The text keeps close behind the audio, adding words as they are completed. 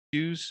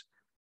use.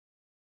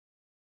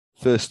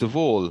 First of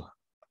all,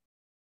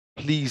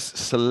 please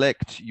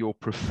select your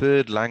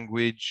preferred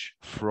language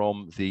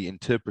from the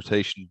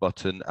interpretation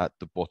button at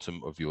the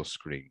bottom of your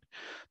screen.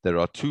 There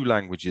are two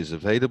languages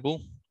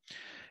available: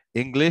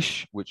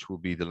 English, which will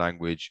be the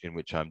language in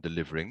which I'm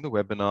delivering the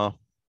webinar,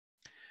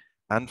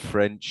 and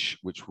French,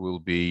 which will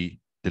be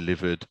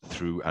delivered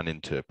through an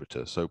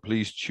interpreter. So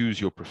please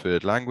choose your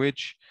preferred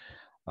language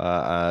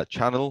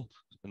channel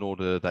in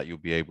order that you'll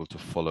be able to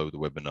follow the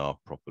webinar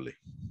properly.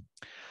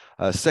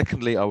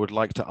 Secondly, I would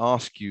like to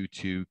ask you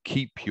to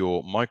keep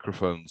your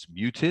microphones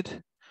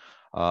muted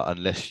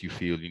unless you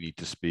feel you need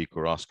to speak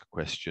or ask a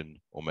question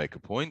or make a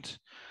point.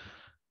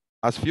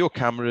 As for your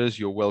cameras,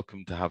 you're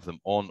welcome to have them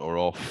on or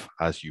off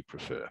as you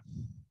prefer.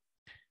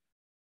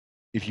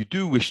 If you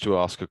do wish to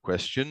ask a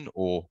question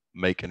or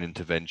make an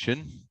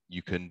intervention,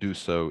 you can do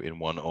so in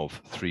one of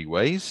three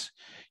ways.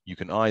 You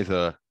can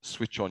either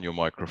switch on your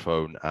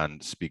microphone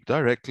and speak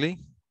directly.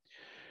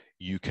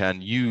 You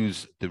can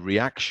use the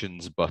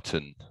reactions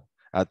button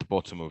at the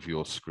bottom of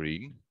your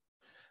screen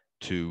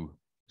to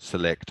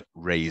select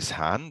raise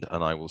hand,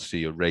 and I will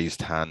see a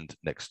raised hand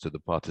next to the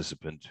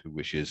participant who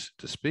wishes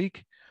to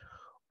speak.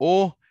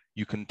 Or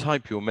you can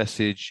type your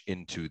message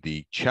into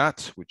the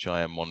chat, which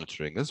I am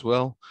monitoring as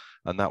well,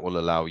 and that will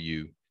allow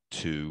you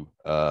to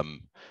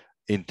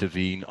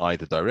intervene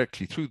either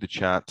directly through the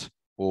chat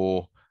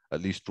or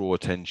at least draw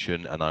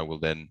attention, and I will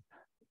then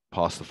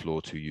pass the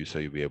floor to you so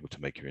you'll be able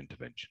to make your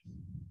intervention.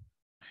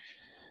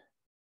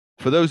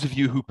 For those of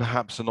you who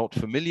perhaps are not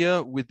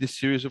familiar with this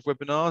series of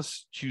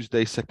webinars,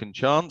 Tuesday Second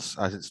Chance,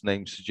 as its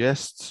name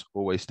suggests,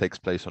 always takes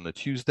place on a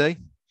Tuesday.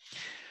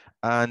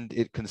 And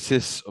it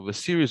consists of a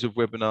series of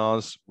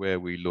webinars where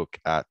we look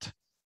at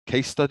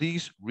case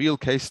studies, real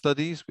case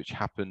studies, which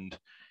happened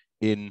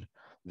in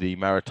the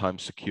maritime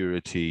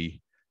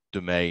security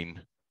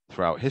domain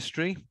throughout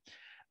history.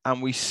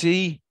 And we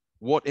see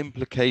what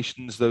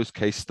implications those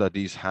case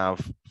studies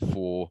have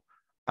for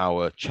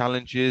our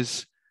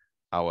challenges,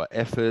 our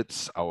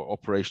efforts, our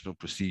operational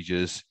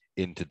procedures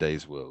in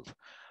today's world.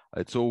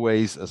 It's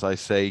always, as I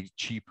say,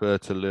 cheaper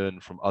to learn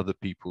from other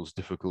people's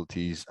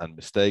difficulties and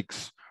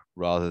mistakes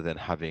rather than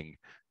having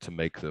to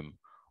make them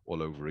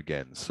all over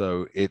again.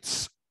 So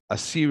it's a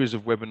series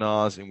of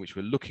webinars in which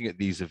we're looking at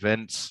these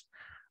events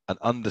and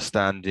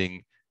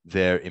understanding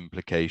their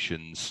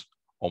implications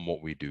on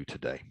what we do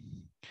today.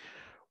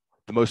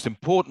 The most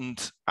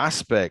important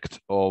aspect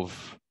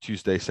of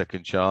Tuesday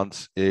Second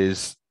Chance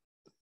is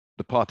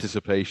the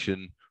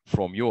participation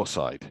from your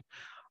side.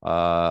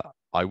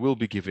 I will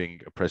be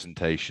giving a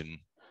presentation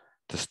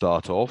to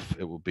start off.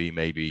 It will be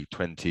maybe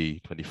 20,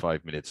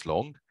 25 minutes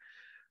long,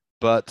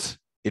 but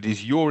it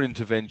is your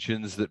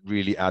interventions that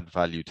really add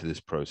value to this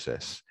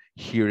process.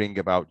 Hearing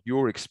about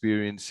your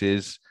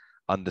experiences,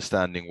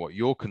 understanding what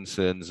your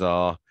concerns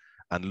are,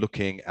 and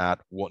looking at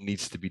what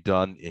needs to be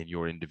done in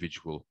your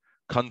individual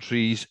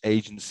countries,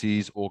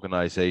 agencies,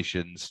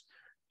 organizations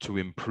to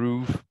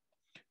improve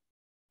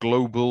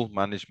global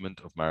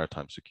management of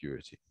maritime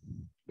security,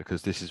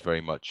 because this is very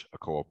much a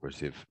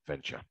cooperative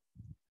venture.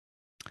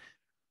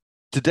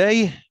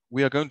 Today,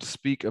 we are going to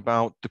speak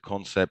about the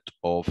concept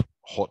of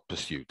hot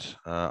pursuit,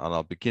 and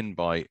I'll begin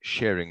by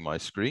sharing my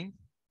screen.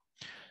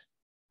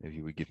 Maybe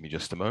you would give me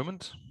just a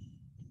moment.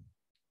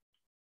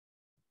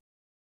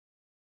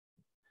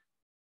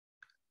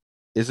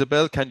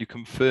 Isabel, can you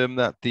confirm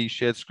that the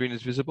shared screen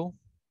is visible?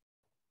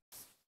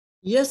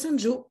 Yes,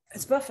 Andrew,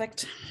 it's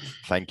perfect.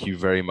 Thank you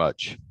very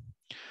much.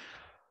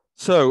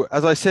 So,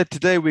 as I said,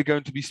 today we're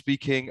going to be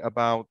speaking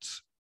about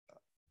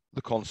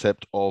the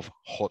concept of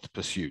hot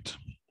pursuit.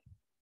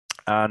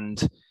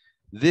 And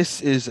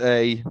this is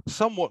a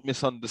somewhat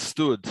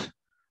misunderstood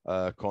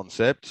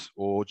concept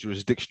or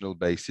jurisdictional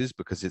basis,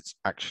 because it's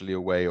actually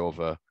a way of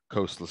a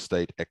coastal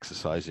state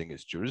exercising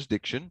its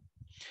jurisdiction,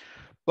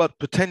 but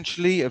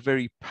potentially a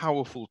very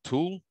powerful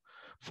tool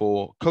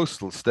for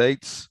coastal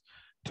states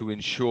to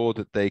ensure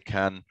that they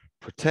can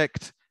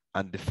protect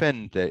and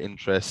defend their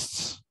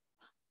interests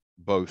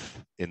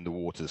both in the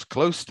waters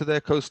close to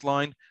their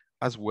coastline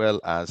as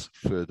well as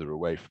further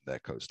away from their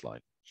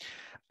coastline.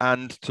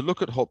 And to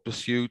look at hot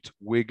pursuit,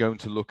 we're going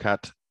to look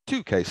at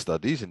two case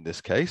studies in this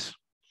case,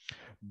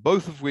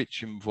 both of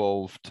which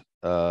involved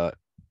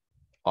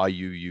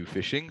IUU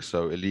fishing,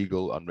 so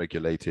illegal,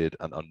 unregulated,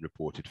 and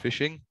unreported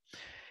fishing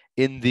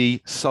in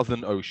the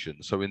Southern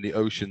Ocean, so in the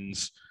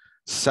oceans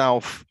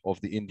south of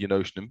the Indian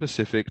Ocean and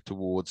Pacific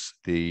towards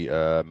the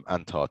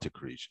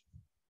Antarctic region.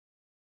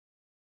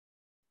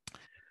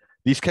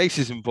 These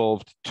cases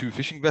involved two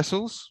fishing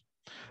vessels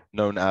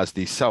known as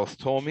the South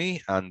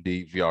Tommy and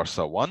the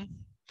Vyasa 1,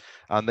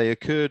 and they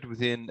occurred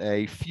within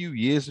a few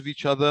years of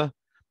each other,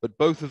 but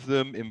both of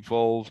them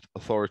involved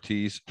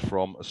authorities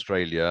from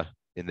Australia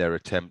in their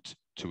attempt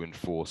to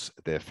enforce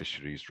their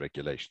fisheries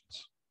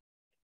regulations.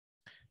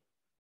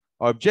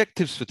 Our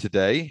objectives for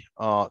today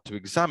are to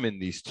examine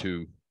these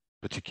two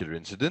particular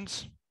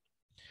incidents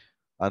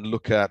and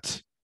look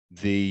at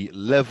the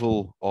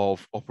level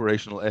of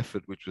operational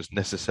effort which was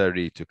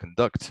necessary to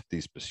conduct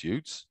these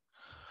pursuits,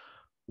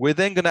 We're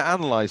then going to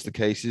analyze the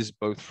cases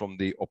both from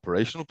the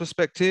operational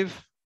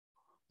perspective,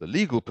 the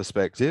legal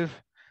perspective,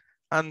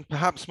 and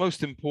perhaps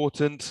most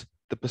important,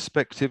 the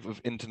perspective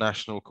of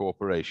international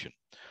cooperation.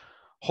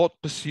 Hot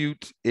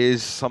pursuit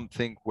is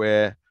something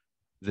where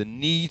the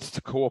need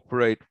to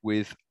cooperate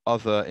with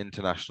other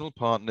international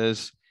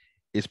partners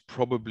is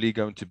probably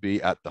going to be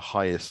at the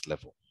highest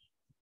level.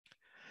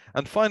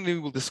 And finally, we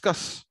will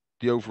discuss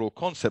the overall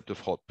concept of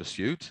hot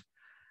pursuit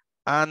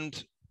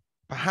and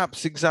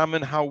perhaps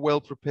examine how well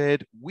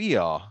prepared we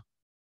are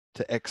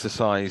to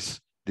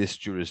exercise this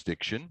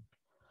jurisdiction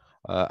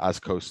as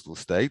coastal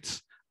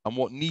states, and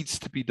what needs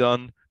to be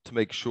done to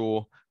make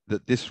sure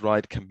that this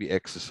right can be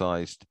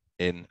exercised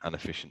in an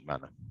efficient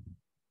manner.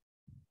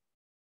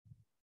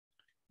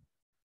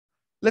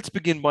 Let's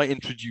begin by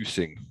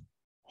introducing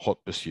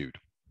hot pursuit.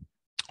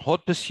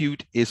 Hot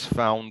pursuit is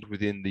found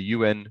within the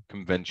UN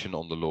Convention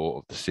on the Law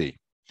of the Sea,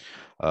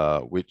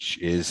 which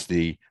is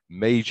the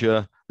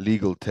major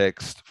legal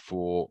text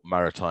for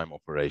maritime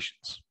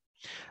operations.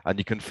 And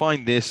you can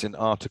find this in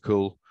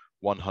Article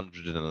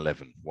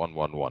 111.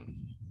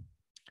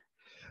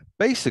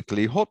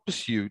 Basically, hot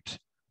pursuit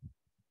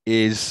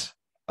is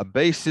a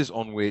basis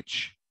on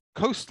which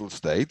coastal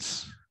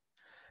states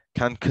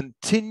can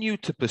continue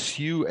to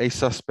pursue a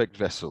suspect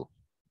vessel,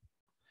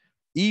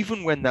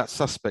 even when that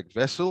suspect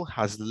vessel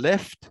has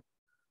left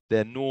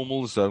their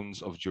normal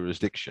zones of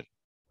jurisdiction.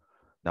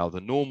 Now,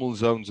 the normal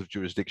zones of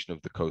jurisdiction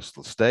of the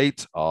coastal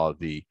state are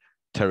the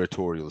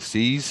territorial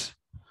seas,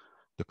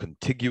 the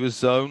contiguous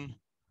zone,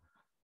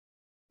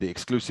 the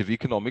exclusive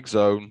economic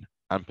zone,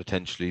 and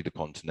potentially the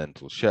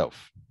continental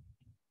shelf.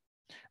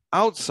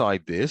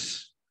 Outside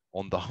this,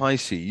 on the high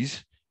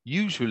seas,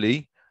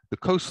 usually the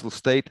coastal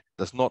state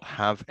does not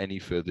have any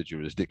further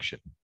jurisdiction.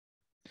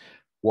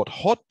 What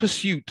hot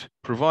pursuit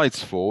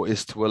provides for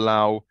is to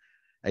allow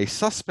a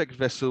suspect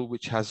vessel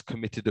which has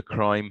committed a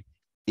crime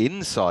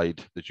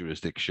inside the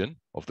jurisdiction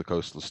of the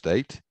coastal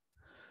state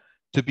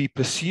to be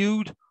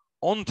pursued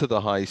onto the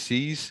high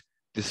seas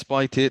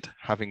despite it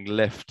having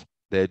left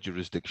their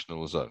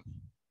jurisdictional zone.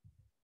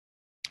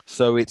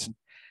 So it's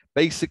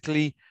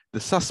basically the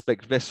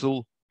suspect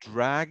vessel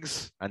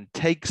drags and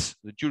takes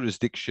the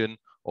jurisdiction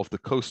of the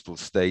coastal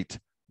state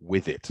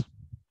with it.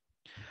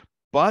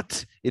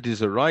 But it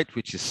is a right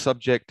which is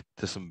subject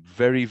to some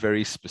very,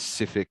 very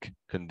specific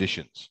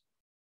conditions.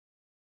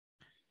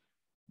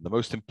 The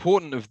most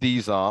important of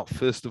these are,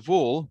 first of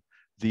all,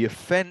 the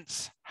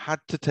offense had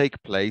to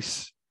take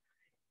place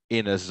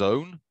in a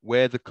zone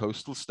where the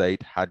coastal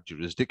state had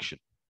jurisdiction.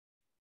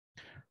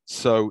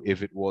 So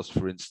if it was,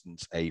 for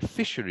instance, a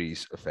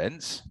fisheries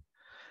offense,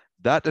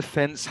 that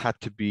offense had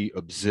to be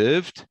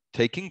observed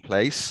taking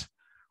place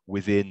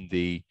within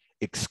the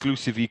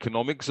exclusive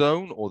economic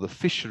zone or the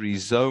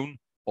fisheries zone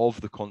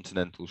of the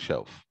continental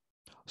shelf,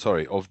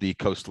 of the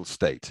coastal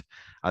state.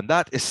 And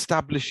that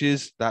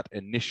establishes that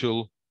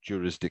initial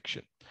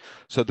jurisdiction.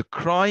 So the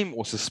crime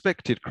or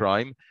suspected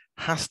crime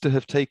has to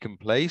have taken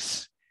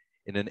place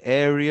in an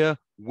area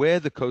where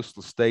the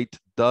coastal state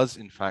does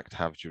in fact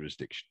have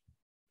jurisdiction.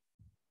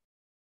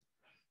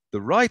 The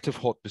right of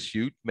hot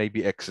pursuit may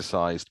be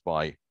exercised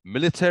by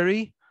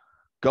military,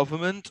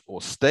 government,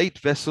 or state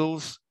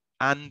vessels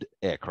and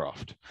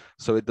aircraft.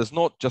 So it does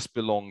not just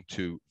belong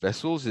to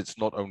vessels. It's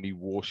not only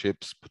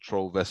warships,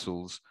 patrol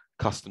vessels,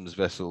 customs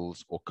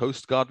vessels, or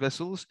coast guard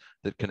vessels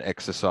that can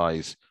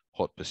exercise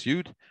hot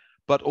pursuit,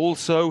 but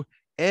also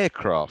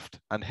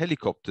aircraft and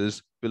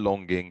helicopters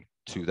belonging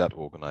to that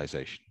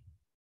organization.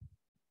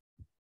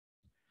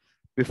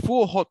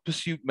 Before hot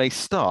pursuit may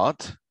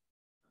start,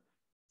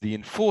 the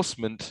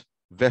enforcement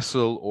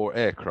vessel or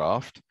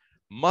aircraft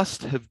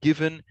must have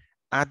given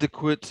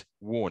adequate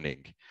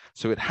warning.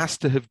 So it has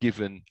to have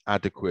given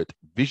adequate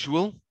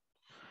visual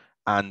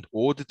and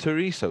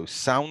auditory, so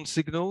sound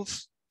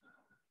signals,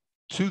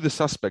 to the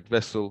suspect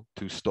vessel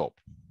to stop.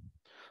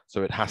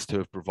 So it has to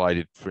have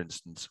provided, for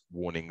instance,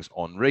 warnings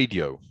on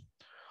radio,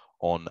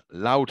 on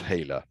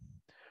loudhailer,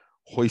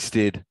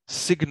 hoisted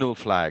signal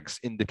flags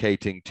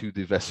indicating to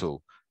the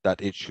vessel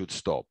that it should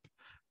stop,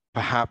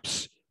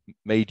 perhaps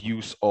made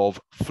use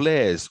of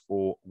flares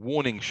or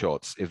warning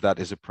shots if that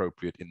is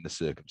appropriate in the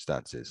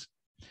circumstances.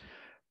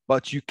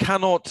 But you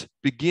cannot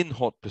begin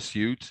hot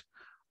pursuit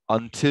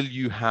until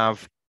you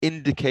have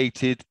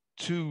indicated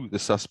to the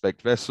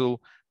suspect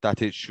vessel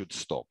that it should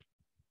stop.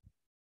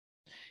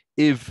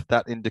 If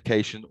that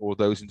indication or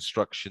those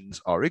instructions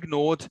are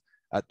ignored,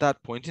 at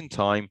that point in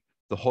time,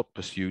 the hot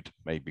pursuit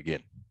may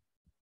begin.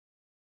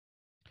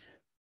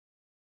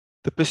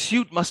 The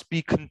pursuit must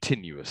be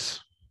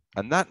continuous,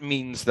 and that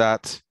means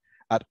that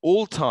at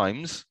all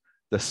times,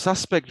 the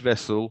suspect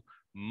vessel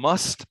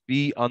must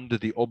be under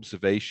the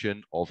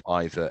observation of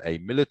either a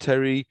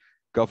military,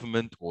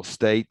 government, or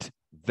state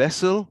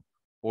vessel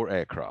or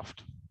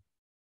aircraft.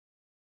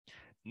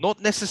 Not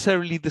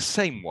necessarily the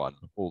same one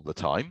all the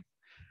time.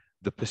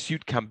 The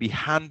pursuit can be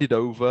handed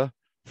over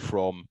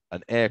from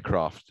an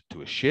aircraft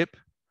to a ship,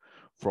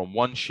 from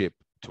one ship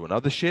to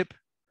another ship,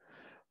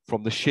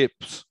 from the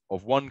ships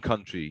of one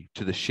country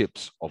to the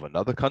ships of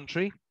another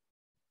country.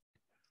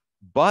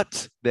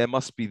 but there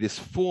must be this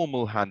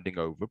formal handing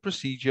over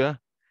procedure,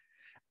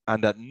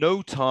 and at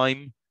no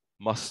time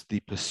must the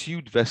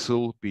pursued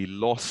vessel be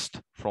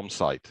lost from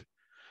sight.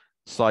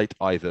 Sight,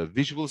 either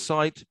visual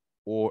sight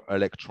or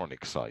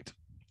electronic sight,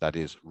 that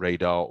is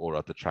radar or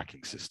other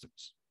tracking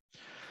systems.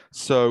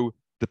 So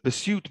the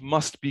pursuit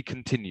must be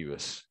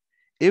continuous.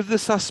 If the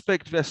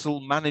suspect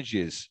vessel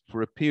manages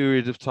for a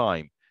period of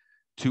time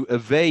to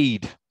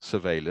evade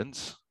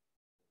surveillance,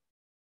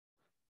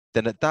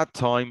 then at that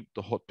time,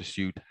 the hot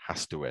pursuit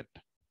has to end.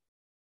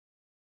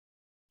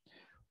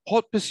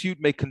 Hot pursuit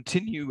may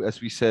continue, as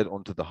we said,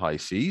 onto the high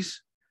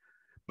seas,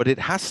 but it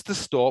has to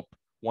stop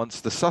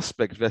once the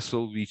suspect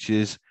vessel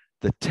reaches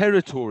the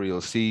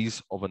territorial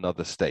seas of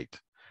another state.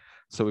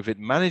 So if it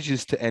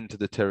manages to enter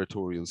the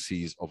territorial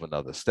seas of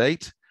another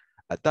state,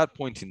 at that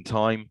point in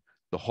time,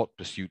 the hot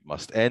pursuit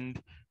must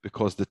end,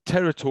 because the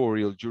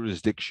territorial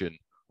jurisdiction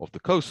of the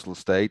coastal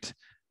state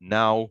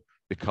now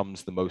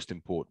becomes the most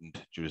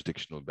important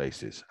jurisdictional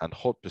basis, and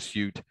hot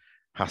pursuit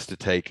has to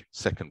take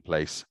second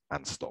place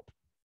and stop.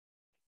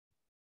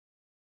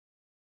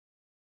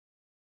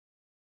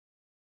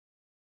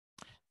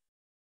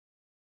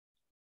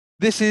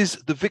 This is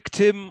the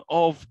victim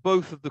of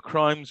both of the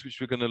crimes which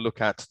we're going to look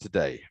at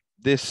today.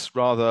 This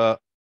rather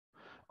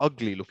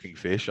ugly looking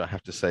fish, I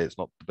have to say it's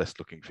not the best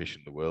looking fish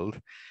in the world,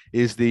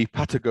 is the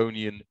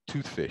Patagonian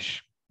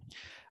toothfish.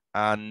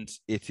 And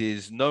it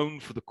is known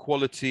for the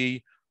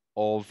quality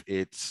of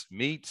its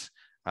meat,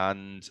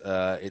 and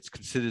it's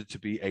considered to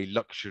be a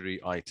luxury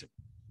item.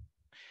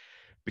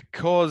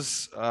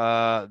 Because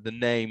the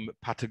name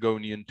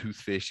Patagonian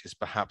toothfish is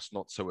perhaps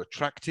not so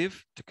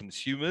attractive to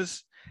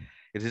consumers,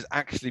 it has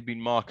actually been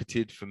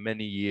marketed for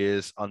many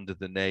years under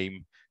the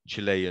name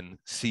Chilean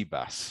sea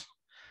bass.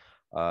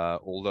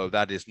 Although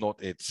that is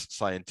not its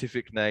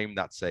scientific name,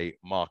 that's a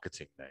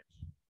marketing name.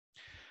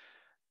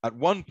 At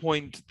one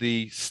point,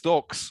 the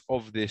stocks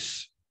of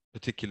this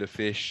particular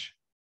fish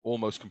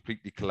almost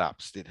completely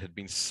collapsed. It had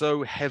been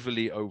so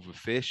heavily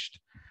overfished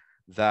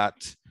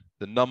that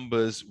the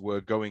numbers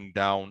were going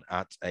down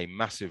at a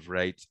massive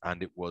rate,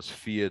 and it was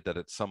feared that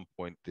at some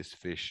point this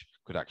fish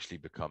could actually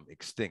become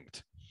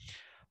extinct.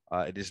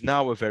 It is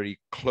now a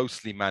very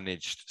closely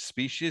managed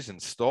species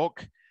and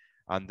stock,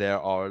 and there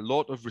are a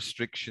lot of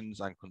restrictions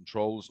and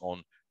controls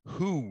on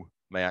who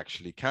may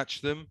actually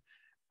catch them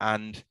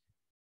and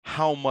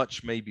how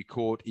much may be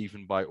caught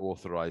even by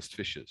authorized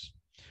fishers.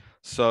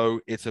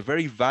 So it's a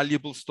very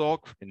valuable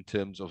stock in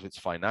terms of its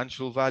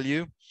financial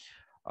value,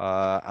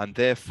 and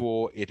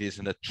therefore it is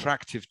an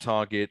attractive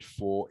target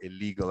for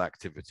illegal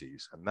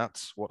activities. And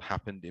that's what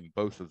happened in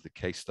both of the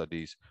case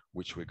studies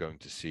which we're going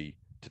to see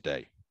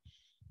today.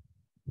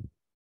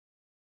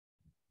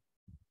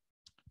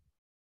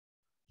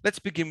 Let's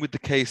begin with the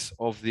case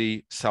of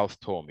the South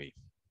Tormey.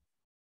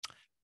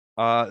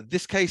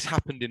 This case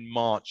happened in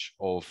March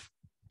of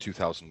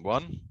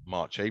 2001,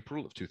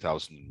 March-April of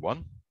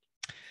 2001.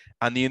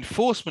 And the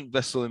enforcement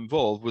vessel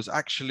involved was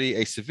actually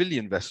a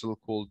civilian vessel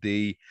called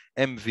the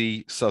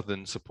MV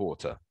Southern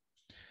Supporter.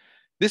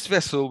 This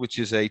vessel, which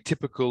is a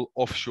typical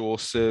offshore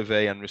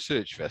survey and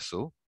research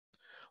vessel,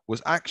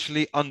 was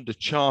actually under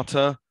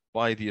charter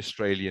by the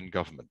Australian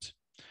government,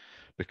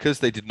 because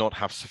they did not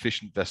have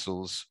sufficient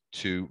vessels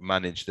to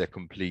manage their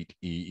complete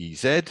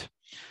EEZ.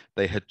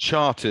 They had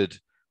chartered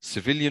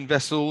civilian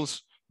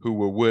vessels who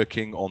were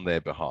working on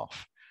their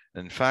behalf.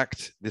 In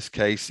fact, this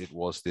case, it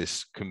was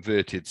this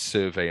converted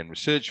survey and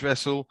research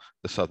vessel,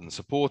 the Southern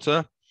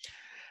Supporter,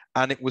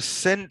 and it was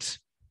sent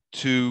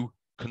to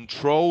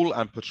control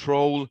and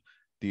patrol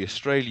the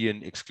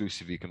Australian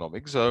exclusive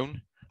economic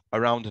zone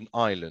around an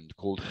island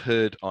called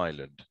Heard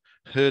Island.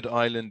 Heard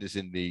Island is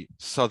in the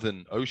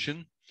Southern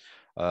Ocean,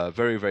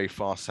 very, very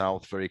far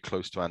south, very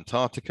close to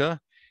Antarctica.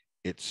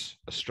 It's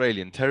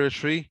Australian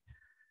territory,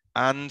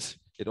 and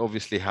it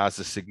obviously has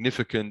a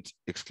significant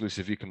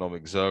exclusive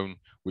economic zone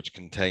which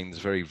contains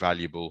very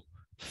valuable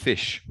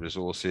fish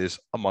resources,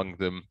 among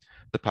them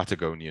the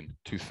Patagonian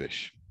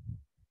toothfish.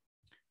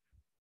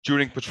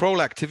 During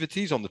patrol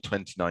activities on the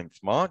 29th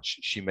March,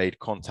 she made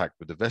contact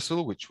with the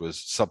vessel, which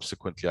was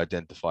subsequently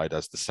identified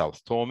as the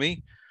South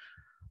Tormey.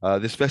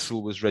 This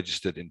vessel was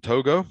registered in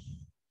Togo,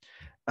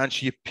 and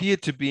she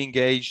appeared to be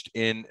engaged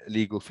in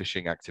illegal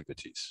fishing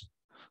activities.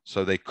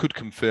 So they could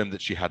confirm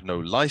that she had no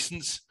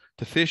license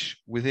to fish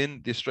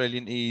within the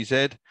Australian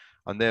EEZ,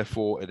 and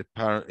therefore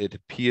it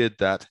appeared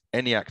that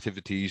any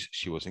activities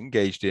she was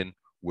engaged in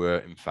were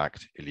in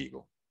fact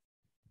illegal.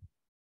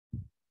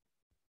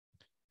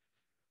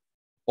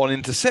 On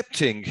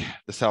intercepting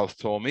the South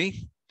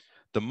Tormey,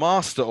 the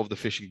master of the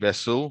fishing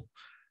vessel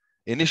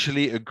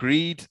initially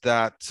agreed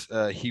that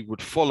he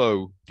would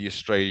follow the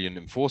Australian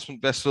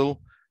enforcement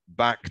vessel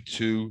back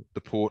to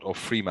the port of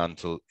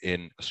Fremantle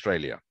in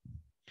Australia.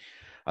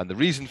 And the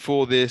reason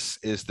for this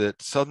is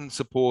that Southern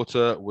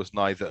Supporter was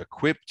neither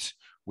equipped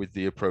with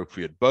the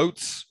appropriate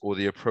boats or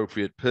the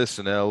appropriate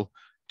personnel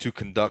to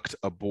conduct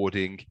a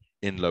boarding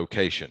in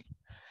location.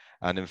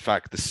 And in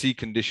fact, the sea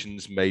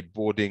conditions made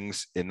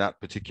boardings in that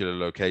particular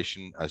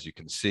location, as you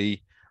can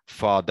see,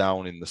 far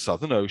down in the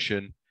Southern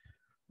Ocean,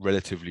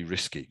 relatively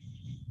risky.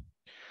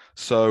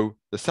 So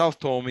the South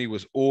Torme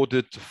was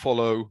ordered to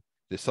follow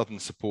the Southern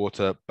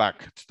Supporter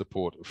back to the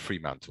port of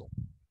Fremantle.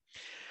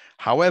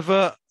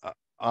 However,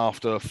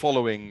 after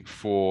following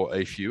for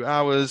a few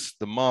hours,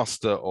 the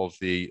master of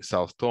the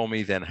South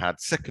Torme then had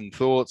second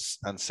thoughts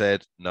and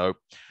said, no,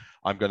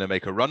 I'm going to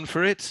make a run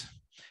for it,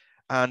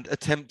 and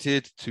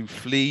attempted to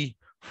flee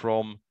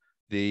from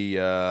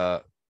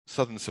the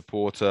Southern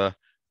Supporter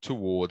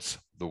towards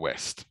the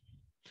west.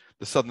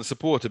 The Southern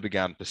Supporter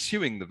began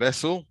pursuing the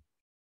vessel.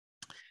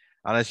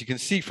 And as you can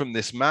see from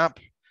this map,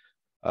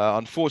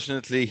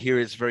 unfortunately, here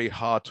it's very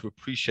hard to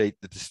appreciate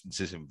the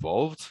distances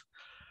involved.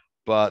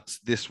 But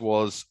this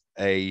was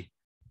a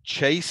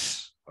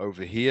chase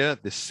over here,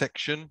 this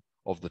section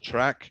of the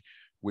track,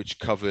 which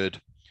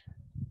covered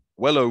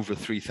well over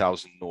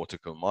 3,000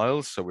 nautical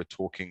miles. So we're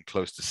talking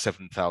close to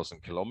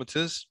 7,000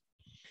 kilometers,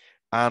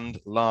 and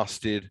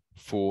lasted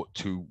for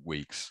 2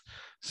 weeks.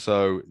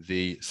 So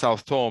the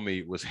South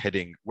Torme was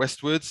heading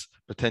westwards,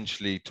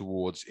 potentially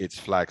towards its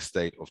flag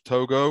state of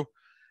Togo,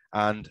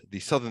 and the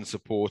Southern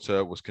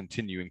Supporter was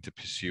continuing to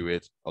pursue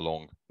it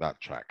along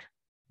that track.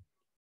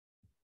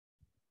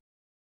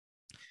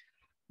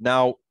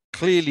 Now,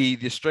 clearly,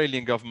 the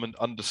Australian government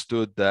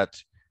understood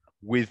that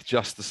with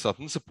just the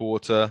Southern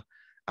Supporter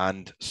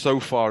and so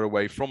far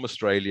away from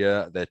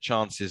Australia, their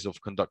chances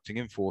of conducting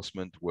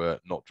enforcement were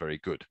not very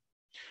good.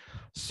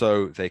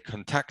 So they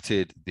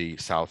contacted the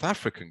South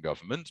African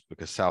government,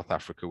 because South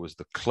Africa was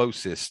the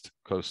closest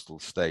coastal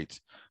state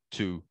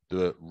to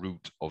the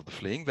route of the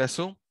fleeing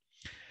vessel.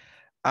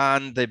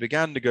 And they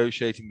began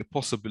negotiating the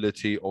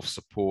possibility of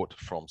support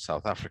from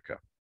South Africa.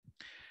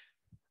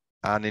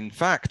 And in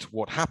fact,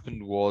 what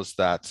happened was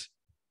that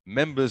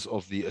members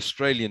of the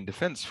Australian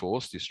Defence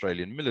Force, the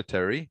Australian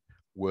military,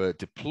 were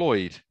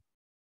deployed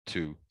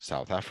to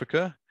South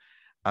Africa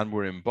and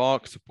were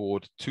embarked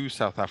aboard 2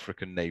 South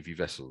African Navy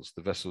vessels.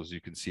 The vessels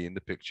you can see in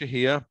the picture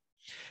here,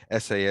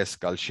 SAS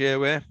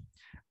Galchewe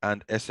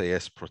and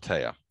SAS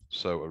Protea.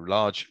 So a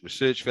large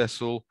research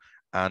vessel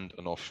and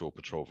an offshore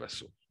patrol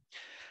vessel.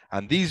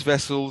 And these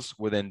vessels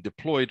were then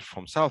deployed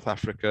from South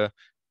Africa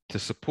to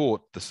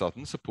support the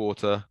Southern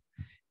Supporter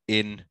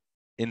in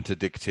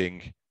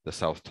interdicting the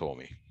South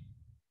Torme.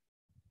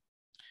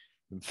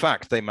 In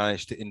fact, they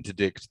managed to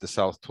interdict the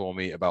South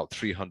Torme about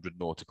 300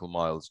 nautical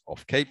miles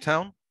off Cape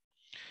Town.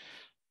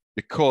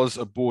 Because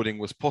a boarding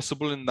was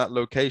possible in that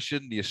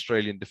location, the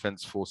Australian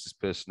Defence Forces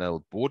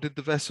personnel boarded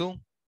the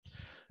vessel,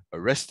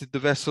 arrested the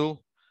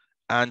vessel,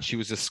 and she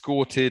was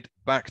escorted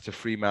back to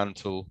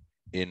Fremantle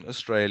in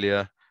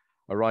Australia,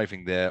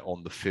 arriving there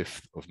on the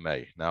 5th of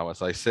May. Now,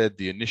 as I said,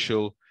 the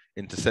initial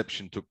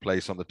interception took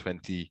place on the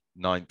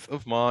 29th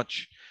of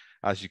March.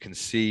 As you can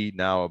see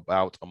now,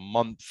 about a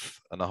month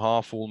and a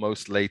half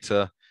almost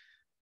later,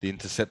 the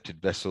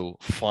intercepted vessel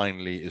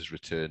finally is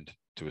returned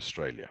to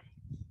Australia.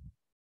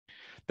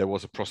 There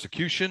was a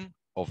prosecution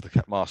of the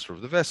master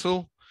of the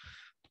vessel,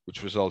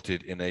 which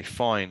resulted in a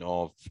fine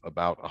of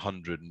about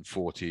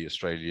 140,000,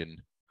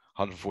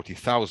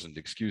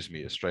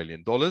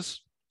 Australian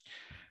dollars.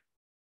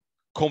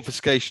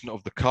 Confiscation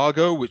of the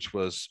cargo, which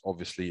was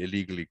obviously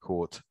illegally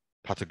caught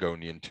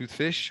Patagonian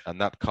toothfish, and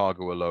that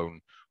cargo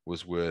alone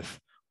was worth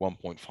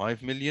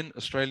 1.5 million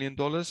Australian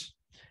dollars.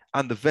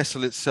 And the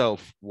vessel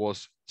itself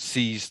was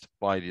seized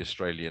by the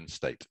Australian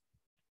state.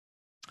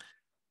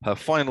 Her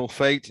final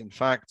fate, in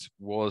fact,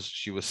 was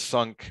she was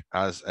sunk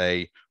as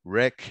a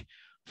wreck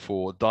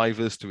for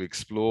divers to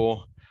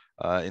explore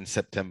in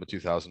September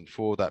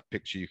 2004. That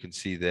picture you can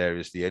see there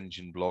is the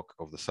engine block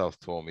of the South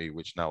Torme,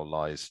 which now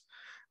lies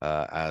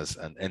as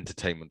an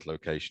entertainment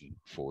location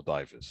for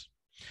divers.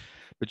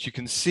 But you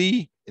can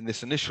see in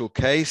this initial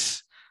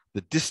case,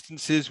 the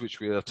distances which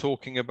we are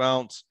talking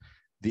about,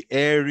 the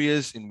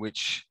areas in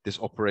which these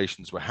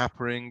operations were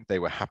happening. They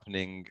were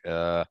happening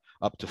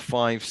up to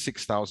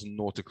 6,000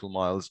 nautical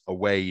miles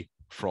away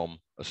from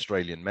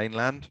Australian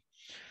mainland.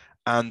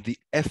 And the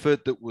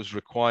effort that was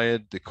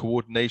required, the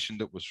coordination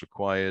that was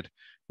required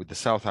with the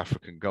South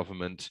African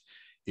government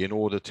in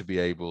order to be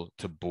able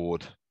to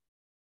board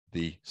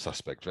the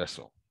suspect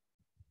vessel.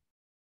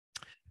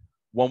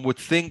 One would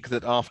think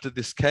that after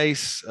this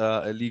case,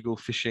 illegal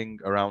fishing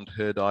around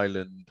Heard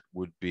Island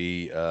would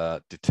be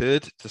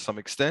deterred to some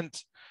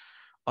extent.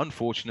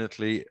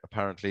 Unfortunately,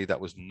 apparently that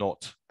was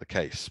not the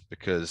case,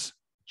 because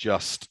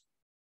just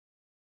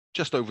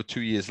over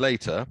 2 years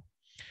later,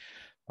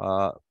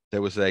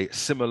 there was a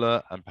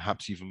similar and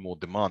perhaps even more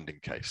demanding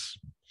case.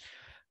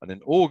 And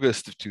in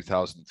August of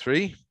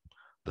 2003,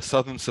 the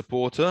Southern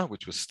Supporter,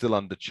 which was still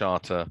under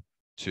charter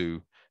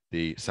to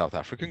the South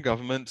African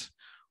government,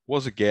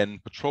 was again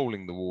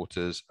patrolling the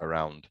waters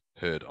around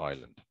Heard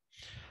Island.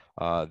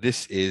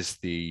 This is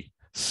the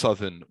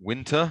southern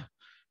winter,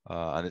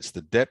 and it's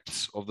the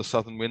depths of the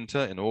southern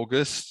winter in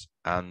August,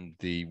 and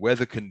the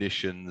weather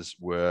conditions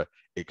were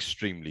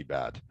extremely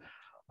bad.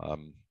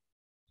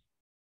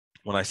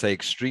 When I say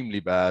extremely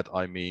bad,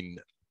 I mean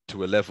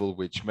to a level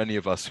which many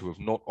of us who have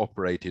not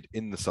operated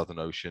in the Southern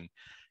Ocean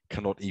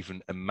cannot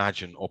even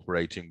imagine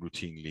operating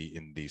routinely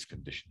in these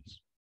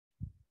conditions.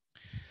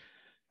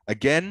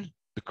 Again,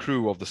 the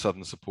crew of the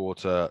Southern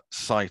Supporter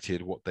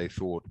sighted what they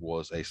thought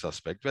was a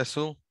suspect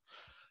vessel,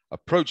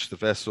 approached the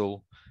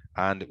vessel,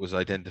 and it was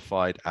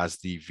identified as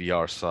the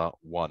Viarsa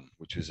 1,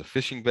 which is a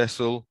fishing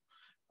vessel,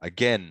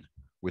 again,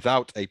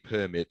 without a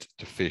permit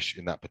to fish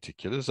in that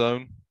particular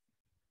zone,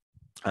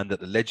 and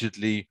that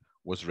allegedly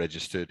was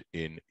registered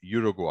in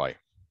Uruguay.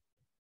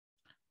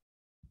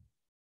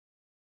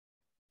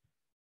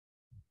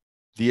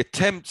 The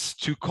attempts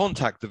to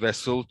contact the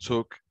vessel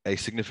took a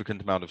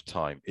significant amount of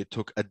time. It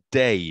took a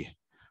day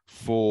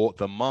for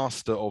the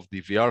master of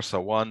the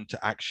Viarsa 1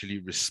 to actually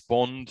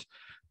respond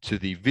to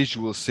the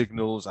visual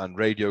signals and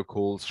radio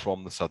calls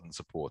from the Southern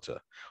Supporter.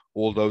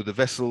 Although the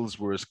vessels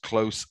were as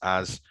close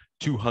as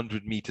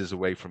 200 meters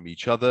away from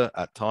each other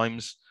at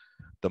times,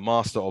 the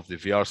master of the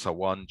Viarsa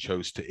 1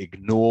 chose to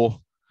ignore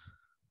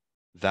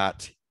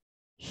that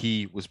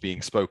he was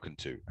being spoken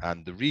to.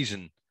 And the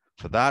reason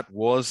for that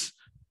was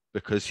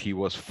because he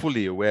was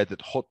fully aware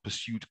that hot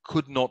pursuit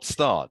could not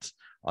start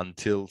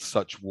until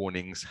such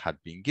warnings had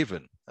been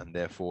given. And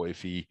therefore,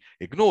 if he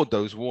ignored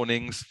those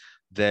warnings,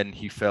 then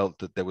he felt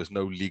that there was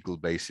no legal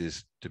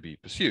basis to be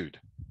pursued.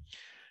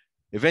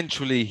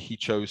 Eventually, he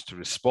chose to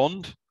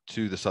respond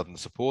to the Southern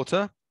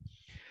Supporter.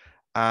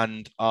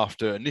 And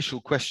after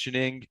initial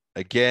questioning,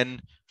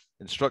 again,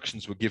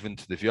 instructions were given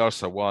to the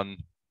Viarsa 1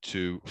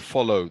 to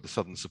follow the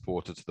Southern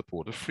Supporter to the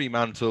port of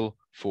Fremantle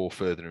for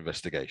further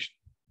investigation.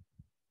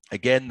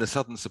 Again, the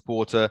Southern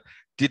Supporter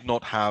did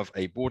not have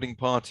a boarding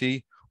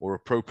party or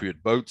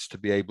appropriate boats to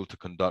be able to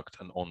conduct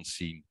an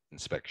on-scene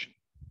inspection.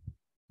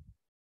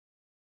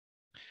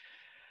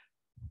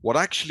 What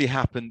actually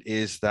happened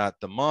is that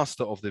the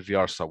master of the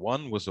Viarsa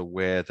 1 was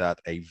aware that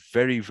a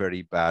very,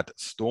 very bad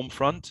storm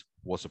front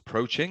was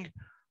approaching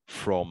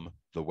from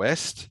the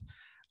west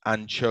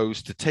and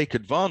chose to take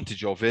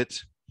advantage of it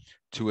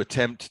to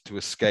attempt to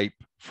escape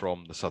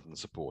from the Southern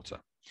Supporter.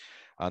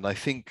 And I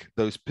think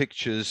those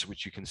pictures,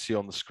 which you can see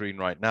on the screen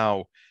right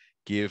now,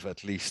 give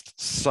at least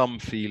some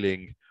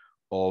feeling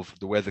of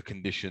the weather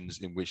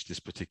conditions in which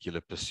this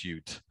particular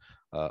pursuit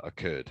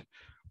occurred.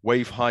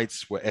 Wave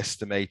heights were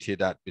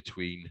estimated at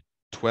between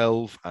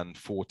 12 and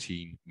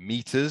 14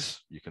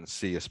 meters. You can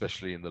see,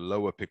 especially in the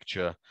lower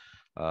picture,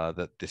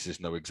 that this is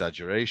no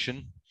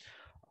exaggeration.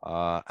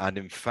 And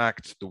in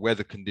fact, the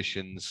weather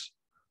conditions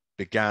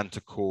began to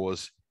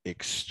cause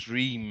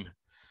extreme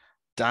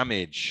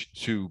damage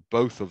to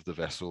both of the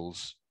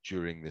vessels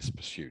during this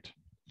pursuit.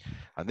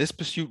 And this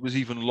pursuit was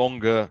even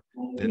longer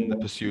than the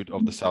pursuit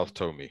of the South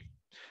Tomi.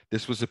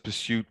 This was a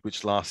pursuit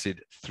which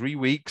lasted 3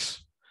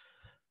 weeks,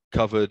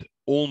 covered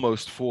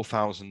almost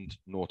 4,000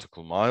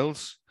 nautical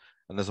miles,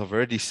 and as I've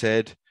already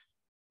said,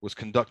 was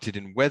conducted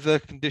in weather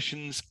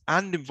conditions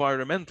and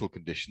environmental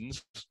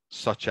conditions,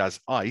 such as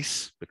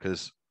ice,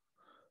 because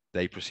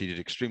they proceeded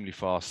extremely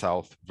far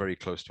south, very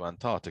close to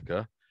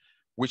Antarctica,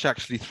 which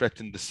actually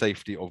threatened the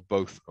safety of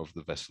both of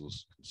the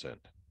vessels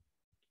concerned.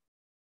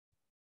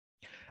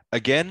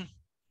 Again,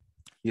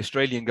 the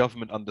Australian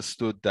government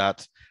understood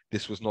that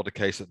this was not a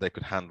case that they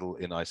could handle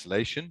in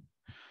isolation,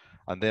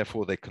 and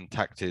therefore they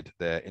contacted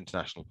their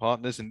international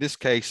partners. In this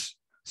case,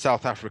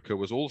 South Africa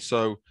was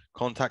also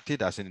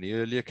contacted, as in the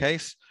earlier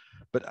case,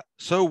 but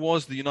so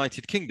was the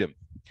United Kingdom,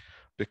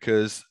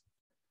 because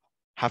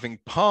having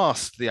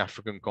passed the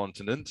African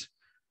continent,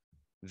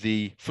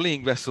 the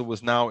fleeing vessel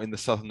was now in the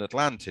Southern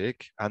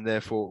Atlantic, and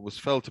therefore it was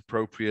felt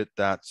appropriate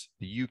that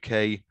the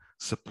UK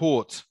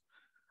support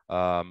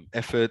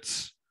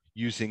efforts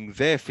using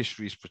their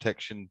fisheries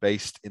protection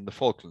based in the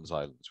Falklands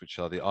Islands, which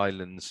are the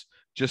islands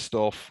just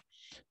off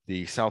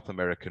the South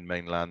American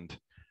mainland,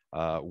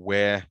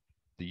 where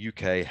the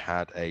UK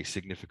had a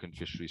significant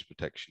fisheries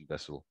protection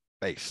vessel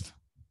based.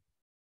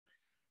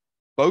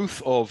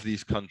 Both of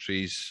these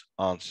countries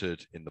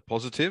answered in the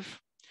positive,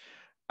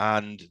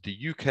 and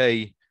the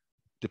UK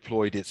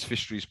deployed its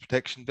fisheries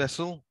protection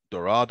vessel,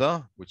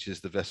 Dorada, which is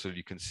the vessel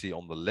you can see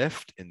on the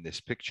left in this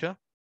picture,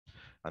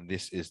 and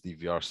this is the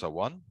Viarsa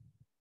 1.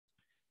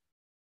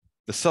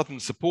 The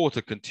Southern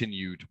Supporter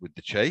continued with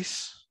the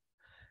chase,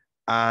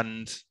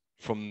 and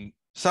from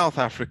South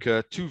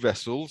Africa, 2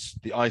 vessels,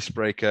 the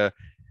icebreaker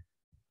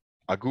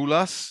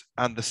UNCLOS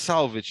and the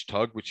salvage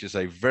tug, which is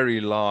a very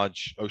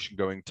large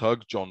ocean-going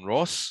tug, John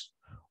Ross,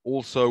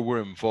 also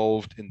were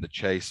involved in the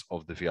chase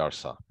of the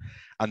Viarsa.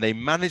 And they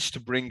managed to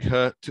bring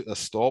her to a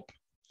stop,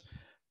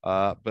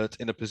 but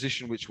in a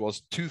position which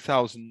was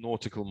 2,000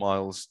 nautical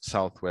miles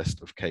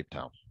southwest of Cape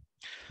Town.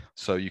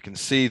 So you can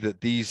see that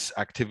these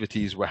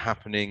activities were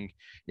happening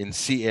in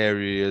sea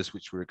areas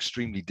which were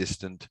extremely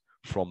distant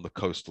from the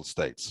coastal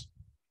states.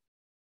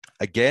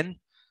 Again,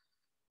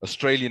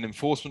 Australian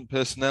enforcement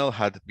personnel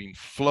had been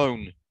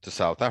flown to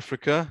South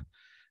Africa,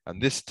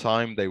 and this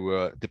time they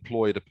were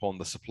deployed upon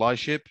the supply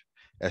ship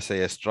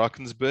SAS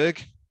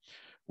Drakensberg,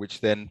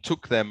 which then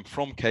took them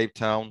from Cape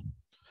Town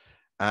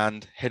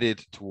and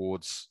headed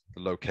towards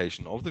the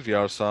location of the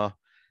Viarsa,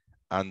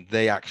 and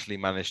they actually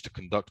managed to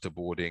conduct a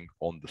boarding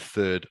on the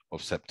 3rd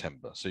of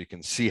September. So you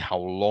can see how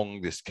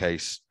long this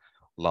case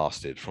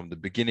lasted, from the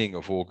beginning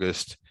of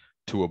August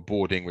to a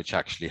boarding which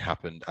actually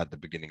happened at the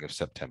beginning of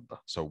September,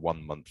 so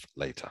 1 month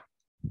later.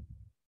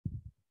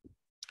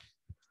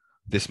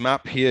 This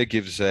map here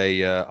gives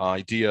a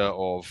idea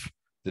of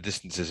the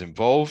distances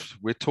involved.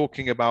 We're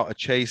talking about a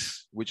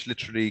chase which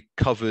literally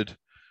covered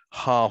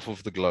half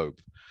of the globe.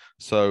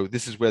 So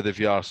this is where the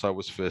Viarsa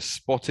was first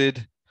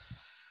spotted.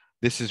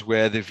 This is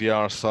where the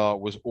Viarsa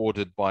was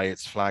ordered by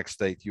its flag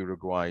state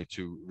Uruguay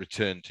to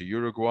return to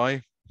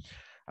Uruguay.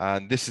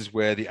 And this is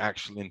where the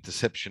actual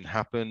interception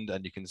happened.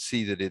 And you can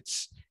see that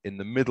it's in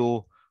the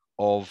middle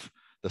of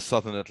the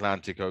Southern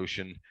Atlantic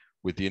Ocean,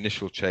 with the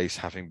initial chase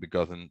having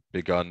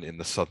begun in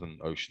the Southern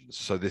Oceans.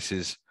 So this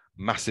is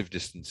massive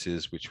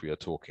distances which we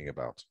are talking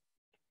about.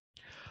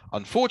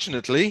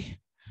 Unfortunately,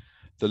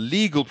 the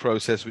legal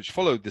process which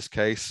followed this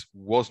case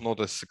was not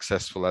as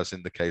successful as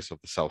in the case of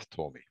the South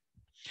Tormi.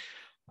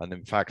 And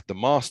in fact, the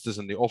masters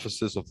and the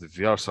officers of the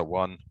Viarsa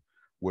 1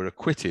 were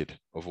acquitted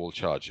of all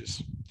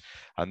charges.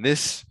 And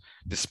this,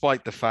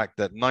 despite the fact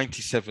that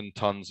 97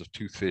 tons of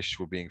toothfish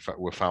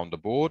were found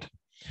aboard,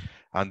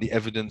 and the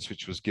evidence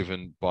which was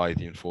given by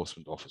the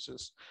enforcement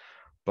officers.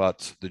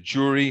 But the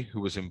jury who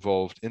was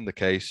involved in the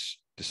case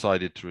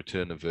decided to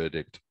return a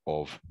verdict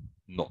of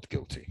not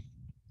guilty.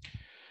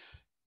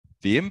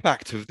 The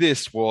impact of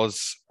this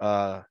was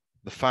the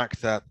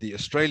fact that the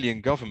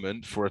Australian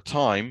government, for a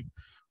time,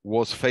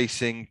 was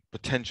facing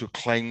potential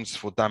claims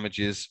for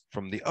damages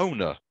from the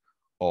owner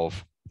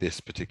of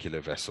this particular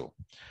vessel,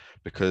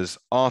 because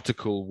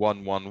Article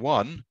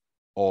 111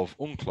 of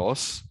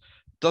UNCLOS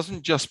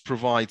doesn't just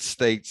provide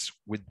states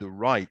with the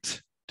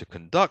right to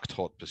conduct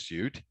hot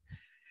pursuit,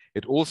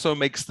 it also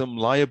makes them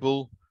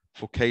liable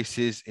for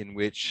cases in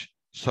which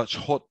such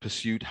hot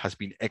pursuit has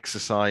been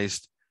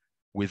exercised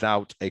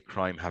without a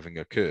crime having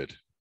occurred.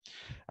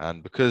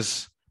 And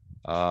because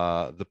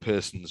the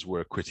persons were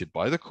acquitted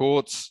by the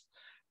courts,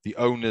 the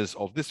owners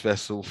of this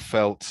vessel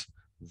felt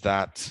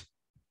that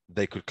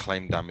they could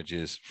claim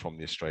damages from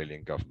the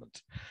Australian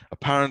government.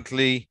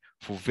 Apparently,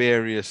 for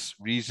various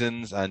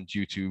reasons and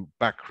due to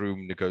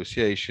backroom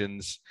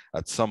negotiations,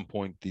 at some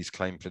point these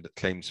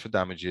claims for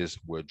damages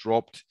were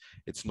dropped.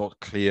 It's not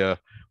clear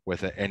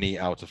whether any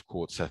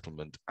out-of-court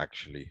settlement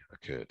actually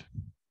occurred.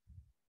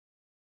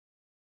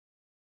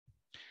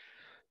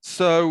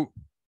 So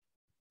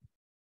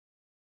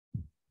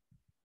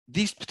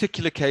these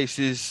particular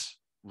cases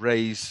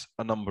raise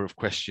a number of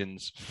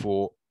questions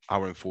for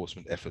our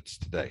enforcement efforts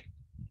today.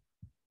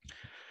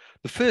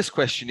 The first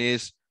question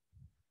is,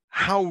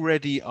 how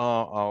ready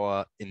are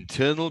our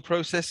internal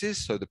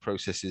processes, so the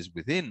processes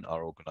within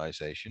our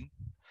organization,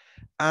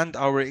 and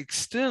our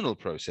external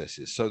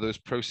processes, so those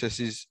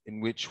processes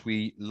in which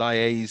we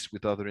liaise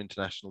with other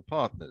international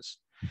partners?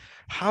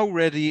 How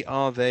ready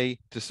are they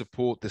to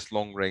support this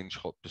long-range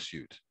hot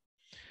pursuit?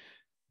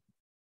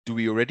 Do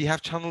we already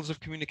have channels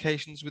of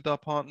communications with our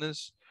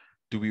partners?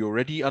 Do we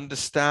already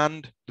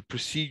understand the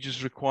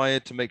procedures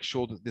required to make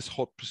sure that this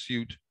hot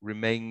pursuit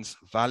remains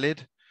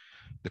valid?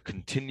 The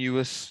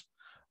continuous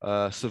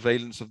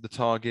surveillance of the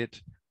target,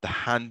 the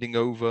handing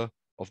over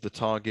of the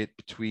target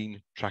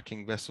between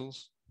tracking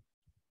vessels.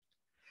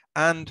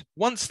 And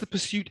once the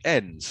pursuit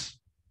ends,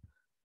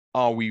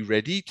 are we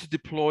ready to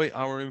deploy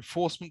our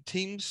enforcement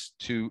teams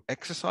to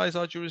exercise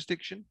our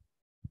jurisdiction?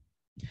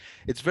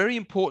 It's very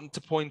important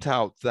to point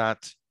out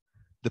that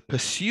the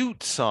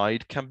pursuit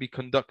side can be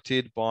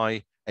conducted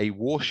by a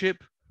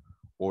warship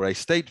or a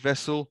state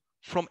vessel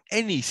from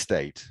any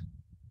state.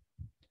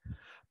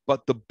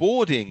 But the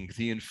boarding,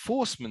 the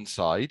enforcement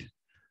side,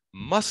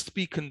 must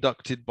be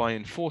conducted by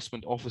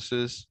enforcement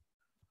officers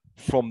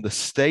from the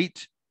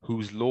state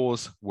whose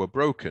laws were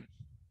broken.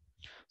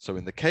 So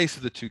in the case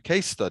of the two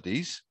case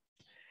studies,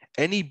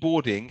 any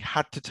boarding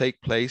had to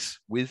take place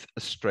with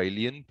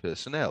Australian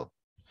personnel.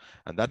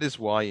 And that is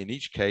why in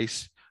each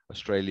case,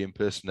 Australian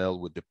personnel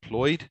were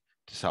deployed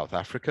to South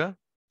Africa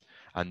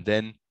and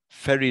then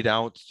ferried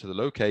out to the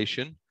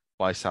location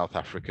by South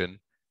African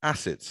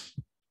assets.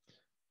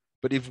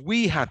 But if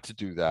we had to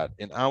do that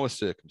in our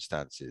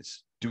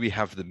circumstances, do we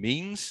have the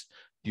means,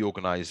 the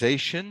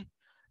organization,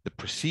 the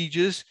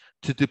procedures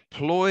to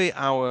deploy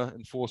our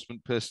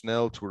enforcement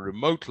personnel to a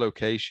remote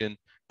location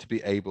to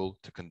be able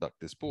to conduct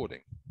this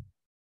boarding?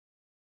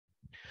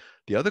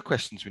 The other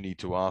questions we need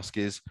to ask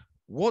is,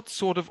 what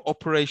sort of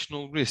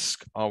operational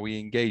risk are we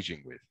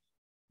engaging with?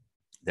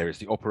 There is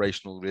the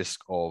operational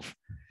risk of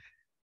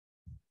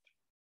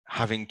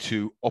having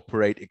to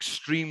operate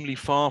extremely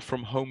far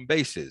from home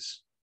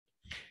bases.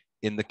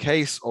 In the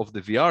case of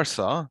the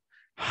Viarsa,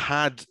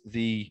 had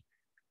the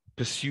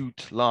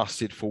pursuit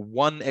lasted for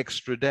one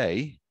extra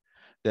day,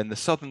 then the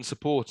Southern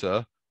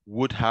Supporter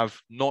would have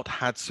not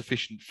had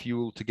sufficient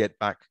fuel to get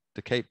back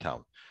to Cape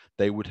Town.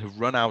 They would have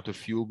run out of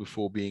fuel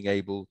before being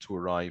able to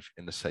arrive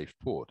in a safe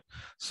port.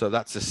 So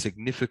that's a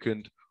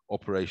significant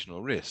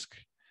operational risk.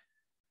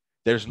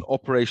 There's an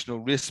operational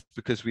risk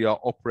because we are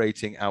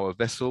operating our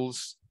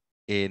vessels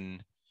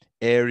in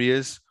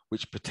areas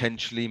which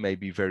potentially may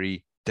be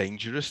very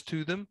dangerous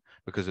to them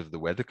because of the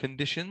weather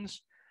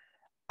conditions,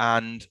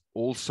 and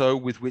also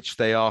with which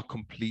they are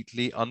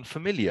completely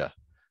unfamiliar.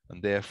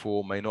 and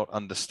therefore may not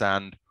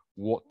understand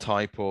what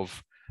type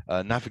of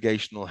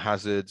navigational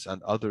hazards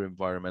and other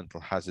environmental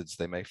hazards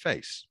they may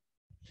face.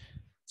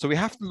 So we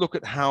have to look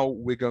at how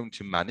we're going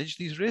to manage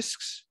these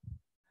risks.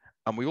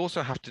 And we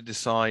also have to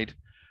decide,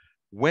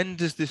 when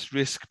does this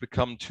risk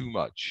become too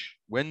much?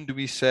 When do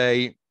we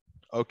say,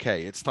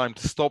 okay, it's time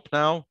to stop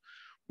now.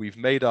 We've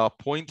made our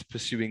point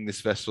pursuing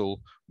this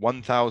vessel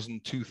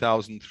 1,000,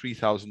 2,000,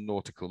 3,000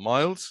 nautical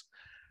miles,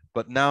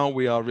 but now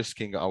we are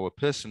risking our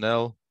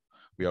personnel,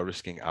 we are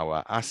risking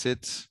our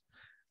assets,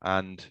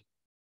 and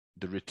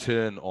the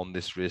return on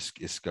this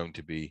risk is going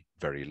to be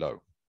very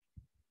low.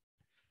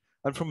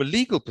 And from a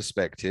legal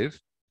perspective,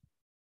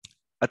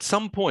 at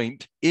some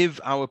point, if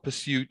our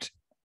pursuit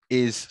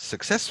is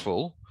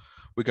successful,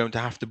 we're going to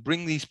have to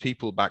bring these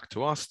people back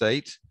to our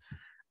state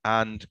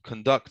and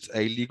conduct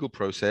a legal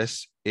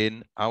process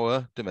in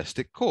our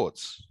domestic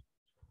courts.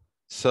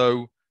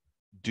 So,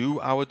 do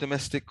our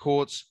domestic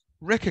courts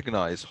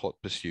recognize hot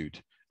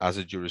pursuit as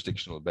a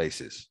jurisdictional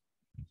basis?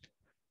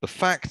 The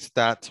fact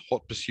that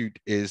hot pursuit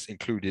is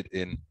included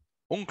in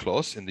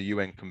UNCLOS, in the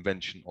UN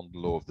Convention on the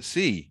Law of the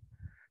Sea,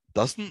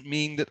 doesn't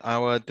mean that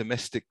our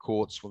domestic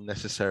courts will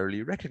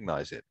necessarily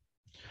recognize it.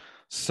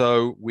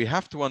 So we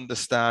have to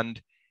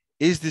understand,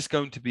 is this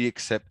going to be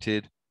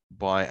accepted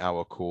by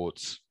our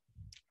courts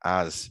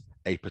as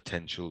a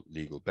potential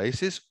legal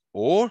basis,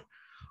 or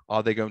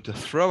are they going to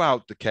throw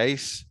out the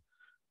case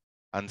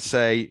and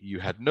say, you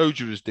had no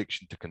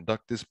jurisdiction to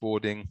conduct this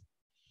boarding,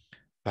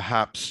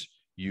 perhaps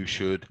you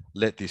should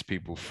let these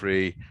people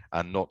free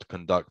and not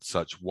conduct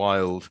such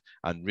wild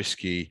and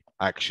risky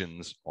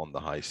actions on the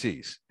high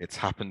seas. It's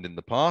happened in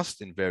the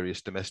past in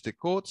various domestic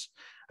courts,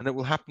 and it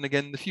will happen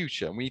again in the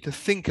future. And we need to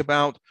think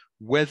about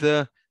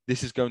whether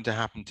this is going to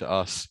happen to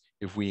us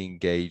if we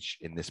engage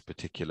in this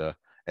particular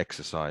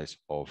exercise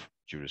of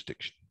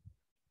jurisdiction.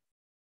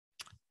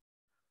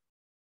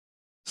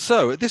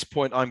 So at this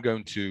point, I'm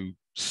going to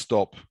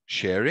stop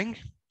sharing.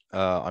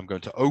 I'm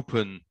going to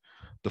open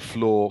the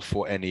floor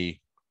for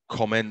any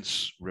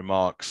comments,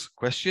 remarks,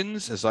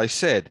 questions. As I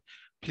said,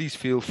 please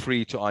feel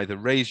free to either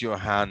raise your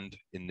hand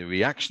in the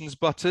reactions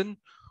button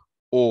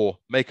or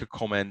make a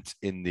comment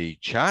in the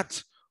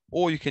chat,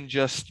 or you can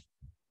just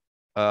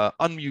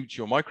unmute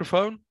your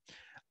microphone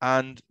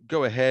and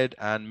go ahead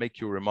and make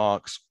your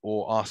remarks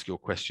or ask your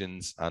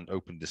questions and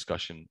open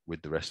discussion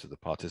with the rest of the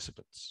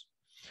participants.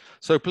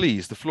 So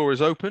please, the floor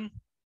is open.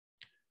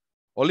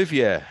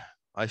 Olivier,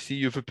 I see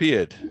you've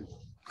appeared.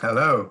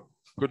 Hello.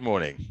 Good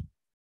morning.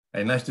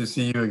 Hey, nice to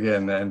see you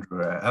again,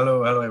 Andrew.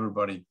 Hello,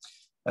 everybody.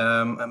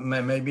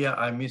 Maybe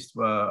I missed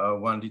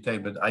one detail,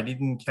 but I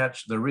didn't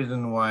catch the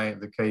reason why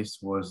the case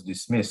was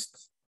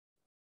dismissed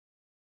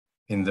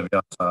in the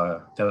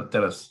Viasa.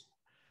 Tell us.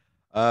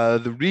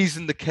 The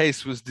reason the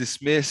case was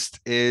dismissed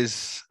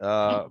is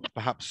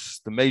perhaps